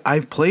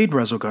I've played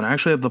Resogun. I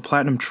actually have the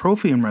Platinum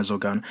Trophy in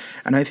Resogun,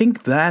 and I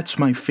think that's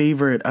my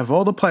favorite. Of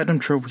all the Platinum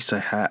Trophies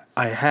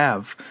I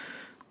have,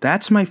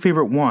 that's my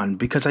favorite one,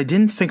 because I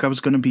didn't think I was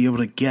going to be able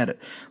to get it.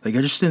 Like,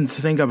 I just didn't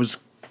think I was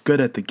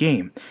good at the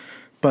game.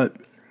 But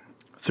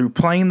through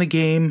playing the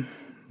game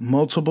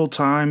multiple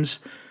times,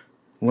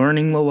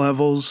 learning the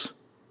levels,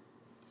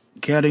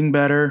 getting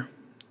better,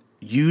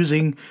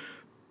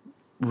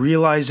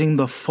 realizing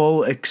the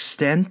full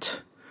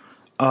extent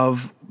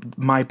of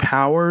my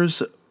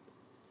powers,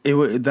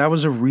 that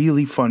was a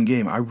really fun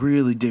game. I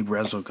really dig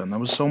Resogun. That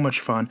was so much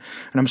fun,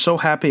 and I'm so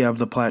happy I have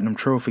the Platinum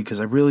Trophy, because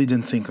I really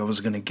didn't think I was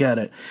going to get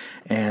it,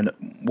 and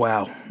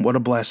wow, what a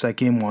blast that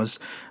game was.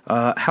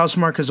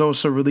 Housemarque has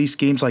also released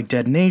games like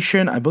Dead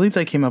Nation. I believe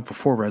that came out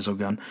before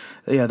Resogun.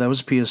 Yeah, that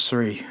was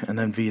PS3 and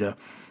then Vita.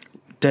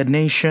 Dead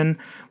Nation,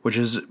 which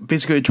is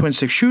basically a twin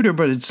stick shooter,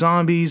 but it's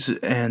zombies,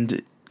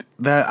 and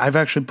that I've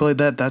actually played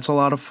that. That's a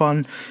lot of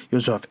fun. You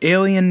also have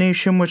Alien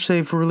Nation, which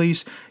they've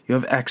released. You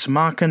have Ex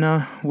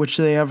Machina, which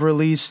they have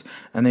released,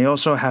 and they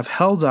also have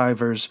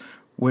Helldivers,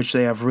 which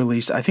they have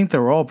released. I think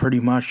they're all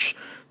pretty much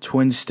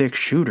twin stick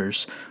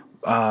shooters,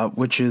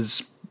 which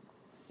is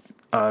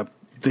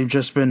they've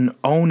just been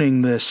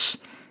owning this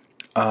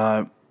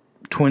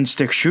twin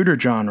stick shooter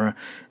genre,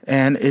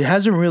 and it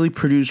hasn't really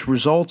produced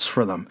results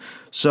for them.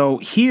 So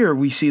here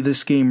we see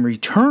this game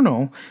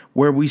Returnal,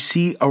 where we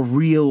see a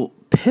real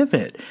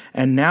pivot,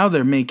 and now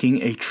they're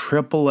making a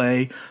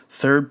AAA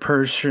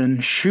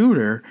third-person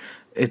shooter,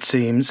 it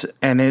seems,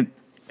 and it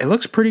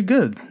looks pretty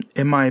good,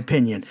 in my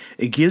opinion.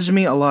 It gives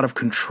me a lot of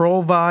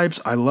Control vibes.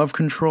 I love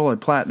Control. I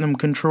platinum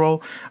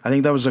Control. I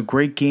think that was a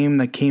great game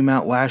that came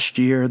out last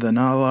year that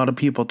not a lot of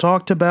people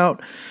talked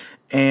about,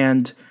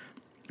 and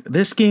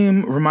this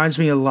game reminds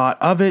me a lot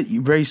of it.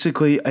 You're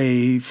basically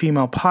a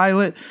female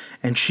pilot,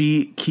 and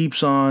she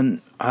keeps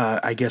on,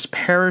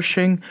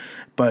 perishing,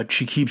 but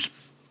she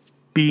keeps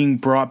being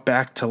brought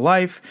back to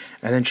life,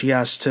 and then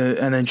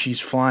she's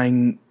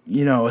flying,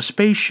 a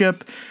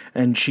spaceship,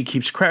 and she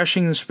keeps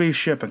crashing the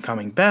spaceship and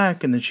coming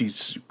back, and then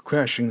she's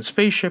crashing the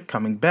spaceship,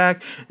 coming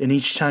back, and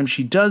each time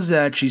she does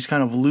that, she's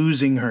kind of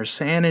losing her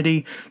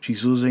sanity,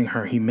 she's losing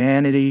her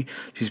humanity,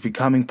 she's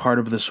becoming part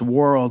of this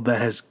world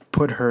that has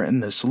put her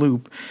in this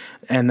loop.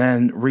 And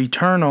then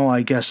Returnal,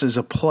 I guess, is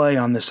a play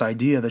on this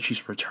idea that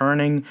she's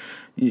returning,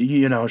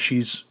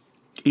 she's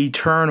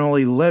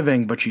eternally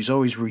living, but she's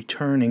always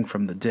returning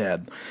from the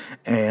dead.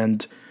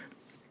 And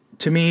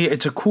to me,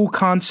 it's a cool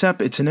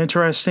concept. It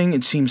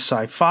seems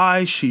sci-fi.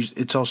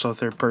 It's also a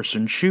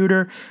third-person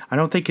shooter. I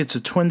don't think it's a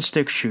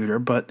twin-stick shooter,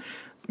 but,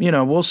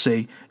 we'll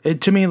see.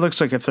 To me, it looks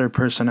like a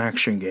third-person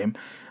action game.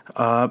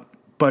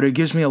 But it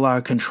gives me a lot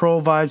of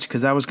Control vibes,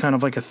 because that was kind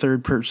of like a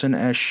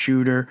third-person-esque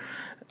shooter.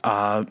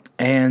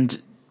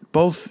 And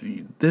both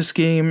this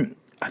game,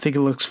 I think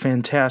it looks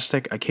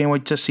fantastic. I can't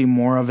wait to see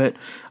more of it.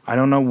 I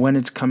don't know when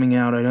it's coming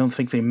out. I don't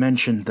think they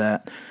mentioned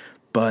that.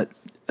 But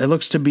it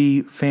looks to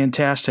be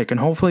fantastic. And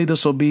hopefully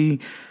this will be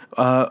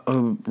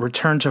a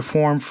return to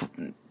form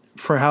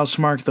for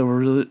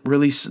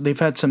Housemarque. They've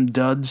had some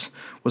duds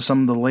with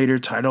some of the later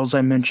titles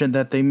I mentioned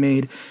that they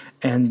made.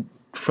 And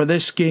for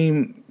this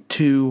game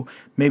to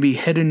maybe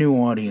hit a new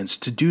audience,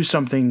 to do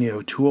something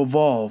new, to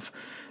evolve,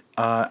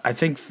 I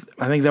think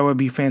that would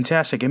be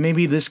fantastic. And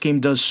maybe this game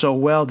does so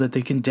well that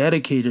they can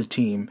dedicate a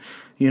team,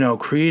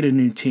 create a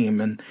new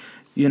team, and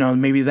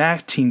maybe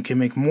that team can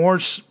make more,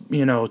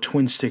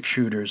 twin stick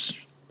shooters.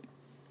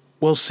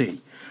 We'll see.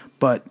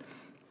 But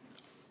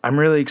I'm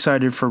really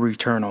excited for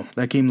Returnal.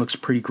 That game looks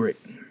pretty great.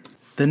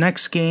 The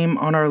next game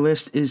on our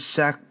list is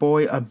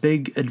Sackboy: A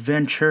Big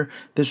Adventure.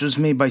 This was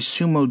made by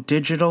Sumo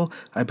Digital.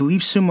 I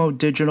believe Sumo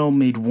Digital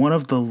made one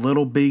of the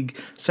Little Big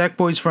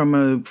Sackboys from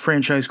a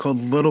franchise called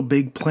Little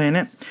Big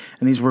Planet,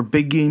 and these were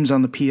big games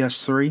on the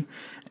PS3.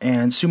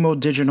 And Sumo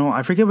Digital,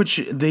 I forget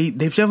which, they've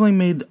definitely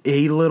made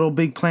a Little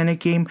Big Planet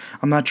game.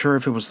 I'm not sure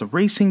if it was the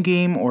racing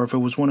game or if it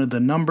was one of the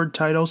numbered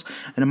titles,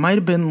 and it might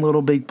have been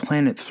Little Big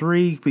Planet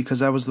 3 because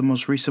that was the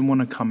most recent one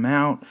to come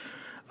out.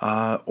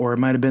 Or it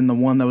might have been the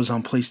one that was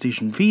on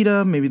PlayStation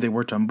Vita. Maybe they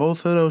worked on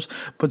both of those.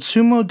 But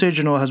Sumo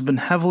Digital has been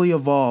heavily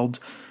involved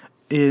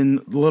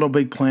in Little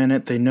Big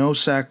Planet. They know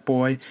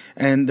Sackboy,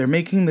 and they're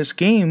making this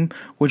game,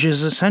 which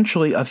is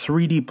essentially a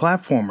 3D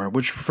platformer,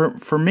 which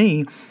for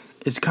me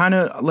is kind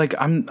of like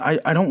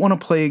I don't want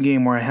to play a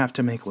game where I have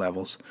to make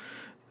levels.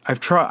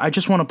 I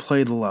just want to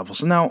play the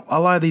levels. Now, a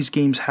lot of these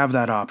games have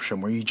that option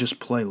where you just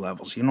play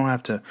levels. You don't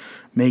have to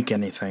make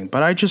anything.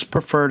 But I just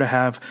prefer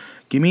to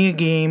give me a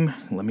game,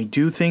 let me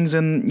do things,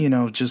 and,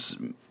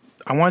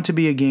 I want it to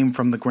be a game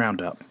from the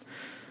ground up.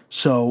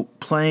 So,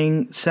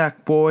 playing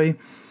Sackboy,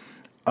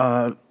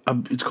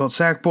 It's called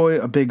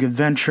Sackboy: A Big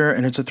Adventure,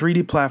 and it's a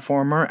 3D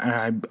platformer,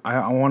 and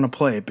I want to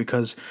play it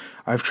because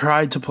I've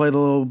tried to play the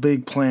Little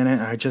Big Planet,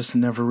 and I just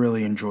never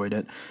really enjoyed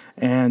it.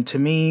 And to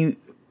me,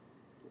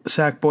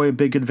 Sackboy: A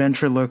Big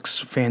Adventure looks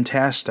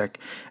fantastic,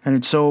 and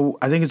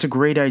I think it's a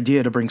great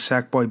idea to bring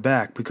Sackboy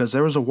back because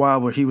there was a while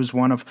where he was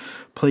one of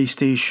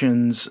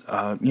PlayStation's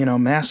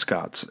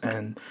mascots,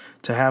 and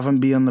to have him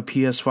be on the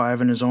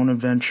PS5 in his own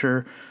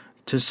adventure,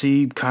 to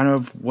see kind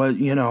of what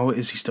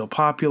is he still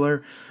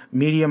popular?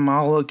 Media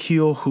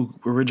Molecule, who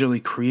originally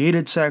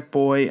created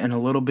Sackboy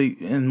and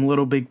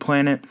Little Big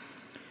Planet,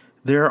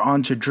 they're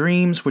onto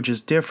Dreams, which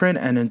is different,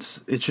 and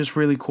it's just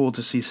really cool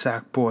to see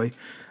Sackboy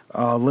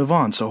live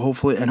on. So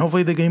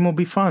hopefully the game will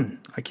be fun.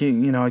 I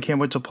can't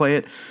wait to play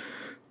it.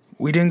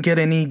 We didn't get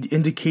any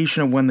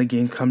indication of when the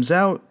game comes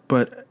out,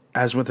 but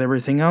as with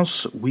everything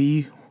else,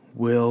 we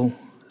will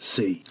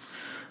see.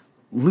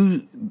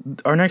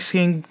 Our next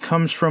game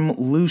comes from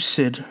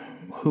Lucid,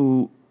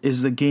 who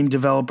is the game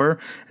developer.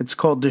 It's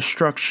called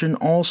Destruction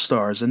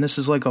All-Stars, and this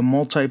is like a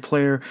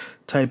multiplayer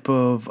type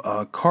of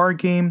car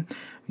game.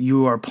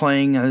 You are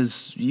playing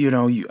as,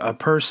 a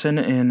person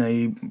in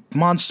a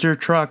monster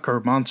truck or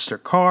monster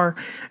car,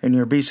 and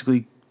you're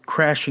basically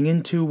crashing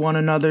into one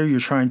another. You're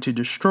trying to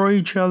destroy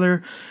each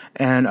other,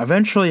 and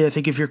eventually, I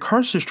think if your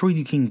car's destroyed,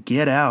 you can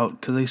get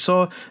out,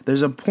 because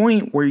there's a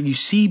point where you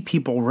see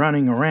people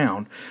running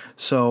around.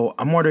 So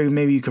I'm wondering,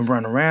 maybe you can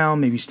run around,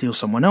 maybe steal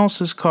someone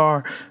else's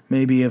car,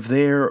 maybe if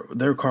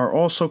their car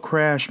also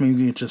crashed, maybe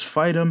you can just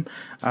fight them.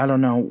 I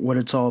don't know what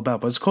it's all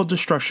about, but it's called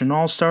Destruction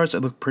All-Stars. It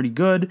looked pretty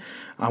good.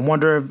 I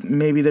wonder if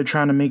maybe they're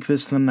trying to make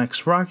this the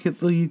next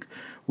Rocket League.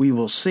 We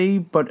will see,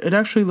 but it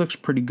actually looks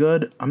pretty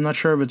good. I'm not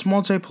sure if it's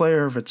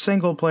multiplayer, if it's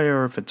single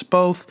player, or if it's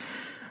both.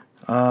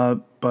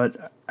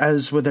 But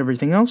as with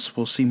everything else,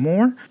 we'll see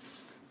more.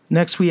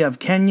 Next, we have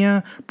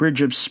Kena: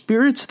 Bridge of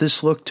Spirits.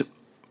 This looks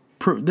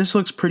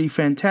pretty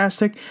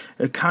fantastic.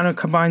 It kind of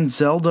combines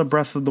Zelda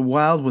Breath of the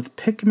Wild with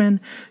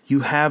Pikmin. You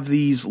have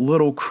these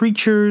little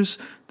creatures.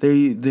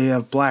 They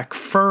have black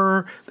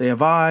fur. They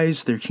have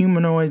eyes. They're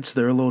humanoids.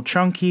 They're a little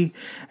chunky,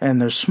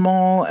 and they're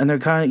small. And you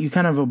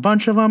kind of have a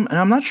bunch of them. And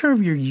I'm not sure if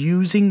you're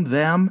using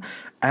them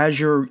as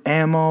your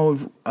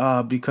ammo,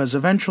 because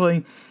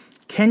eventually,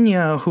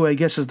 Kena, who I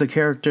guess is the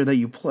character that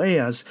you play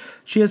as,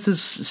 she has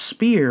this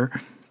spear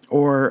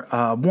or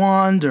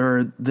wand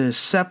or this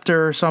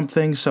scepter or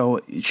something. So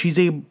she's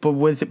able,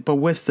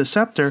 with the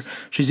scepter,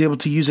 she's able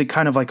to use it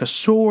kind of like a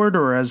sword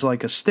or as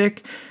like a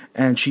stick,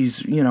 and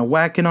she's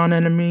whacking on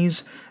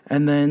enemies.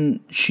 And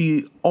then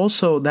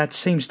that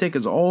same stick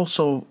is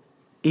also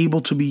able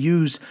to be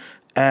used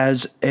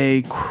as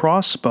a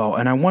crossbow.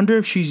 And I wonder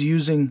if she's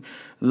using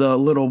the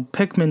little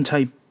Pikmin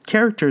type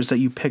characters that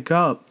you pick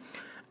up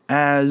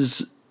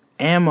as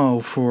ammo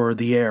for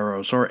the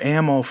arrows, or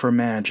ammo for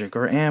magic,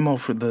 or ammo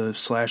for the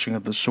slashing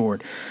of the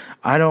sword.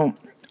 I don't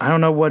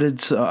know what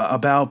it's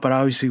about, but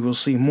obviously we'll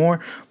see more.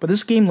 But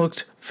this game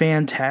looked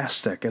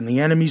fantastic, and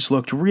the enemies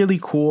looked really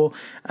cool,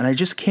 and I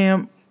just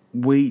can't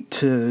wait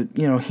to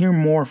hear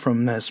more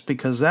from this,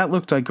 because that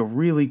looked like a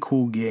really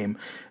cool game,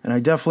 and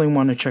I definitely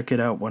want to check it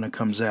out when it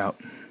comes out.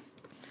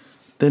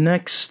 The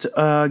next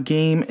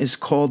game is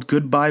called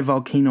Goodbye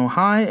Volcano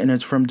High, and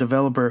it's from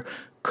developer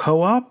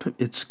Co-op.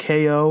 It's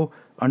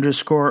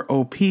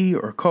KO_OP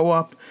or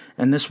Co-op,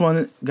 and this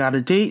one got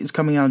a date. It's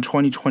coming out in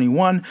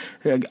 2021.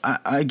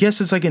 I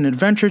guess it's like an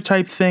adventure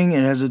type thing.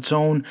 It has its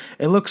own.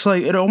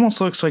 It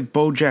almost looks like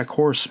BoJack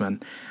Horseman.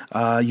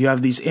 You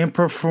have these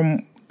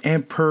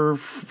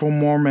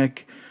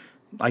anthropomorphic,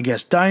 I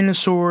guess,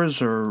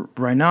 dinosaurs or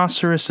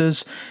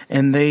rhinoceroses,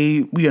 and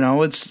they,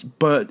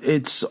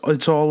 it's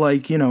all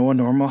like, a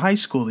normal high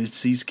school.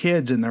 It's these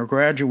kids, and they're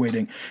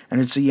graduating,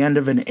 and it's the end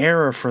of an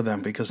era for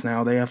them, because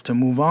now they have to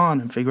move on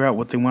and figure out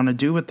what they want to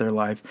do with their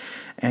life,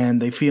 and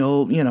they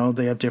feel,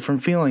 they have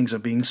different feelings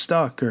of being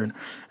stuck, and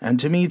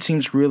to me, it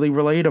seems really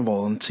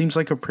relatable, and it seems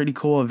like a pretty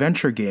cool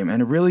adventure game,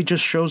 and it really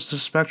just shows the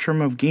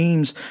spectrum of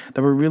games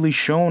that were really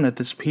shown at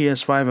this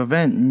PS5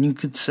 event, and you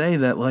could say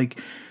that,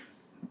 like,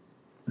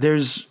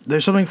 there's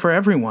something for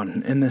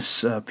everyone in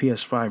this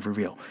PS5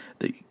 reveal.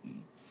 I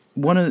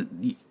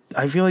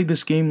feel like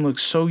this game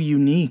looks so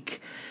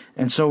unique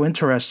and so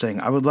interesting.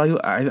 I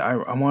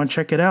want to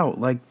check it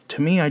out. Like,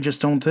 to me, I just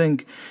don't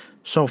think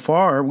so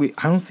far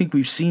I don't think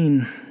we've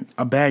seen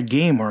a bad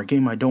game or a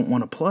game I don't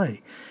want to play.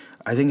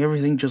 I think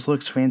everything just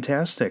looks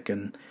fantastic,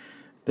 and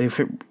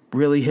they've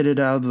really hit it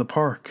out of the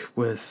park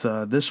with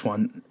this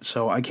one.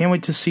 So I can't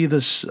wait to see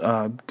this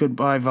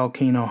Goodbye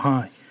Volcano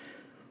High.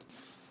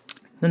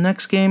 The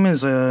next game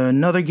is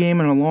another game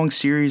in a long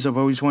series I've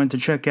always wanted to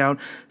check out.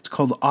 It's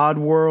called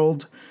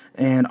Oddworld,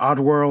 and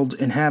Oddworld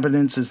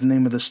Inhabitants is the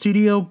name of the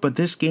studio, but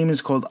this game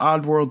is called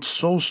Oddworld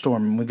Soulstorm,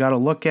 and we got to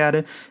look at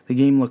it. The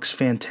game looks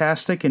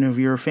fantastic, and if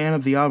you're a fan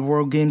of the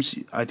Oddworld games,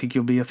 I think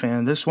you'll be a fan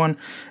of this one.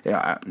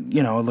 It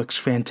looks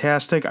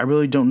fantastic. I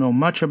really don't know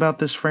much about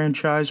this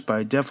franchise, but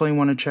I definitely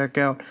want to check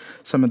out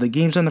some of the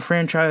games in the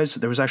franchise.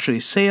 There was actually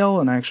a sale,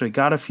 and I actually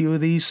got a few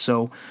of these,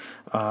 so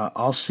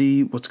I'll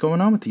see what's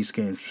going on with these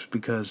games,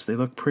 because they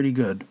look pretty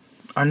good.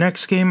 Our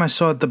next game I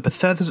saw at the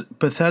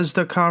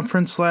Bethesda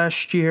conference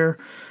last year.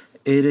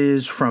 It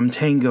is from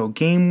Tango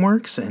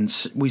Gameworks, and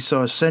we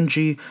saw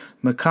Senji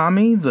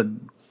Mikami, the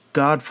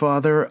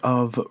godfather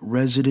of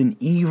Resident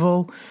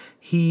Evil.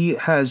 He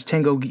is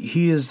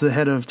the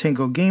head of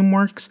Tango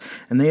Gameworks,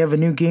 and they have a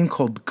new game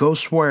called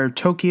Ghostwire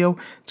Tokyo.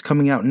 It's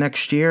coming out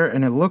next year,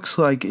 and it looks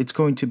like it's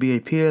going to be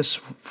a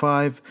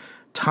PS5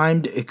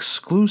 timed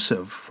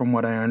exclusive, from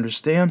what I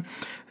understand.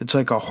 It's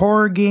like a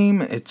horror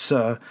game. It's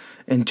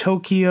in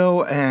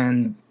Tokyo,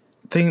 and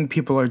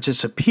people are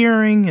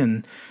disappearing,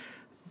 and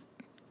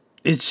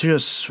it's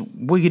just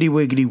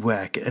wiggity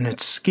whack, and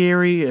it's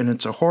scary, and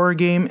it's a horror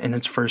game, and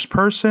it's first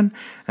person,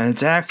 and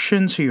it's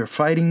action, so you're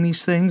fighting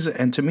these things,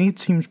 and to me it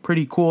seems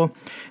pretty cool.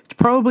 It's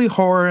probably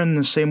horror in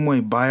the same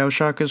way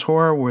BioShock is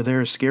horror, where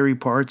there are scary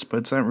parts, but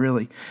it's not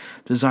really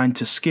designed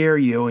to scare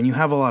you, and you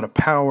have a lot of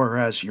power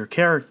as your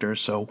character,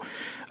 so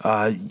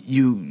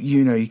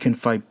you can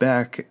fight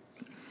back.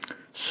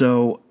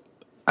 So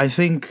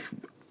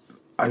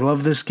I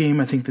love this game.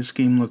 I think this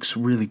game looks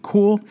really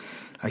cool.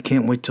 I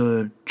can't wait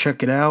to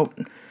check it out.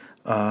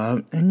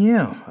 And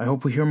yeah, I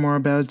hope we hear more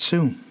about it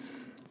soon.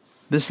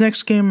 This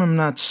next game I'm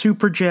not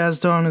super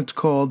jazzed on. It's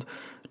called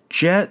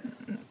Jet.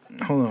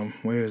 Hold on,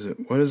 where is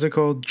it? What is it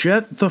called?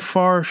 Jet the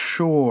Far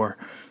Shore.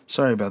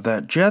 Sorry about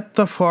that. Jet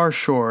the Far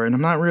Shore. And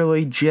I'm not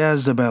really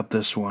jazzed about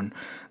this one.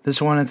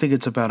 This one, I think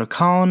it's about a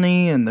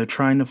colony, and they're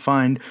trying to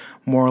find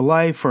more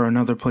life or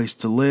another place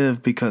to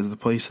live because the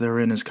place they're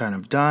in is kind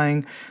of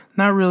dying.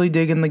 Not really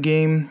digging the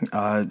game.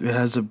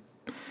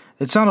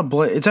 It's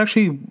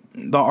actually,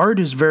 the art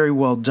is very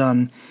well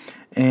done,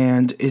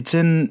 and it's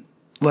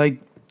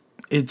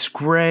it's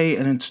gray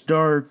and it's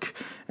dark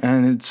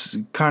and it's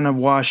kind of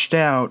washed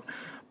out,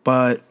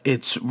 but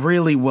it's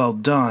really well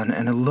done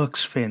and it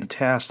looks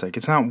fantastic.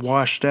 It's not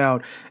washed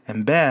out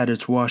and bad,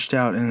 it's washed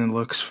out and it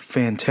looks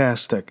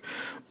fantastic.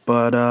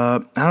 But I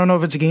don't know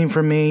if it's a game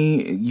for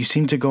me. You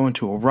seem to go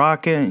into a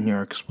rocket and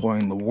you're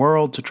exploring the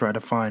world to try to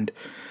find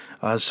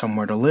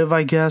somewhere to live,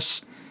 I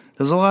guess.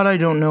 There's a lot I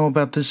don't know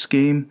about this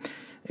game,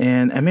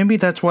 and maybe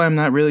that's why I'm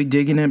not really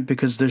digging it,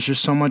 because there's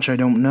just so much I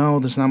don't know.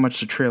 There's not much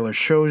the trailer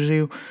shows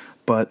you,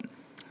 but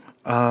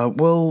I'm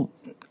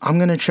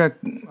gonna check.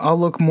 I'll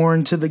look more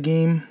into the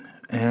game,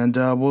 and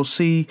we'll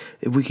see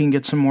if we can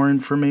get some more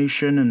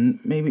information, and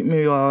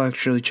maybe I'll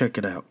actually check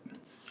it out.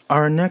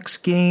 Our next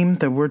game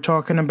that we're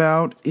talking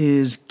about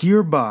is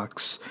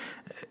Gearbox.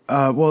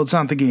 It's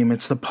not the game;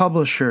 it's the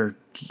publisher,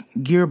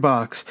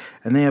 Gearbox,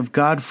 and they have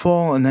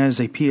Godfall, and that is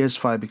a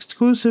PS5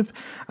 exclusive.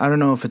 I don't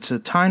know if it's a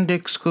timed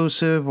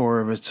exclusive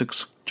or if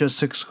it's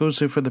just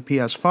exclusive for the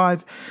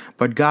PS5,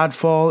 but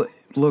Godfall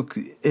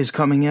is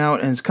coming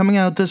out, and it's coming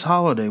out this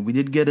holiday. We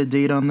did get a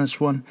date on this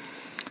one,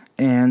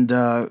 and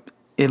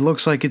it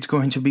looks like it's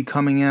going to be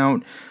coming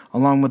out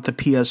along with the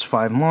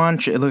PS5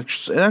 launch.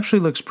 It actually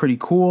looks pretty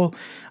cool.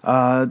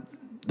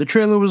 The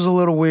trailer was a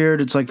little weird.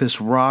 It's like this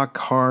rock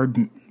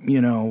hard,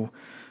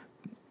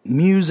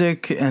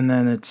 music, and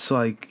then it's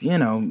like,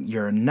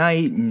 you're a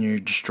knight and you're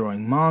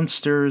destroying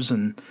monsters,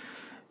 and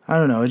I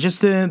don't know, it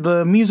just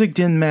the music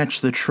didn't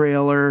match the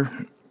trailer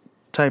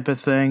type of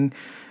thing.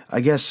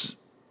 I guess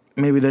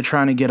maybe they're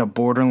trying to get a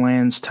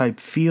Borderlands type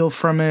feel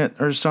from it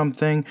or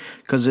something,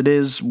 because it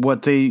is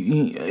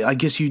I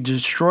guess you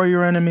destroy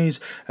your enemies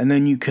and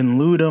then you can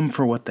loot them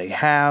for what they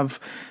have,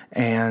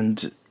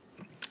 and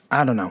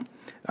I don't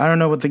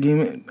know what the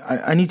game.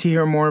 I need to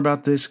hear more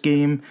about this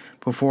game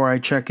before I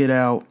check it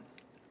out.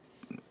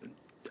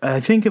 I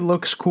think it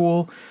looks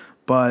cool,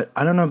 but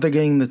I don't know if they're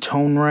getting the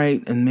tone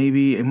right, and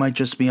maybe it might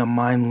just be a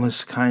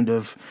mindless kind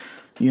of,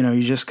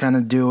 you just kind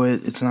of do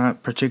it. It's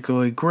not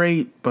particularly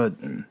great, but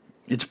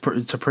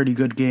it's a pretty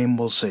good game.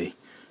 We'll see.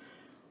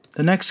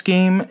 The next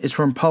game is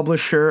from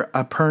publisher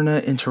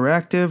Aperna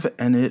Interactive,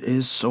 and it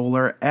is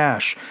Solar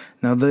Ash.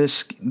 Now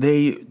this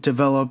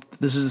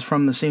is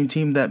from the same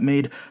team that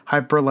made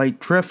Hyper Light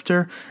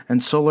Drifter,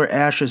 and Solar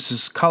Ash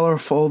is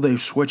colorful.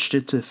 They've switched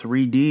it to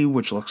 3D,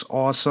 which looks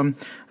awesome.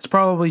 It's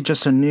probably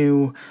just a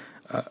new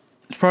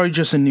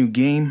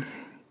game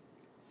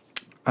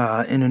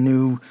in a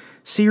new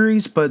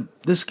series,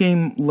 but this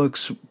game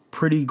looks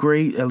pretty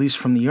great, at least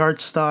from the art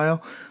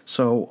style.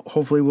 So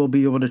hopefully we'll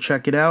be able to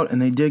check it out,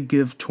 and they did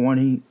give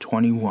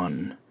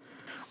 2021.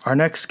 Our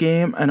next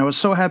game, and I was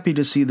so happy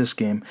to see this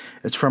game,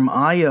 it's from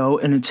IO,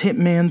 and it's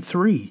Hitman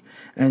 3,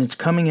 and it's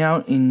coming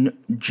out in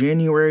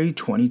January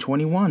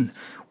 2021,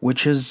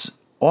 which is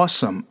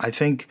awesome. I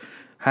think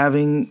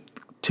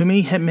to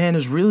me, Hitman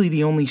is really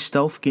the only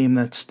stealth game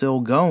that's still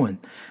going,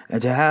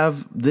 and to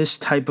have this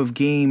type of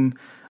game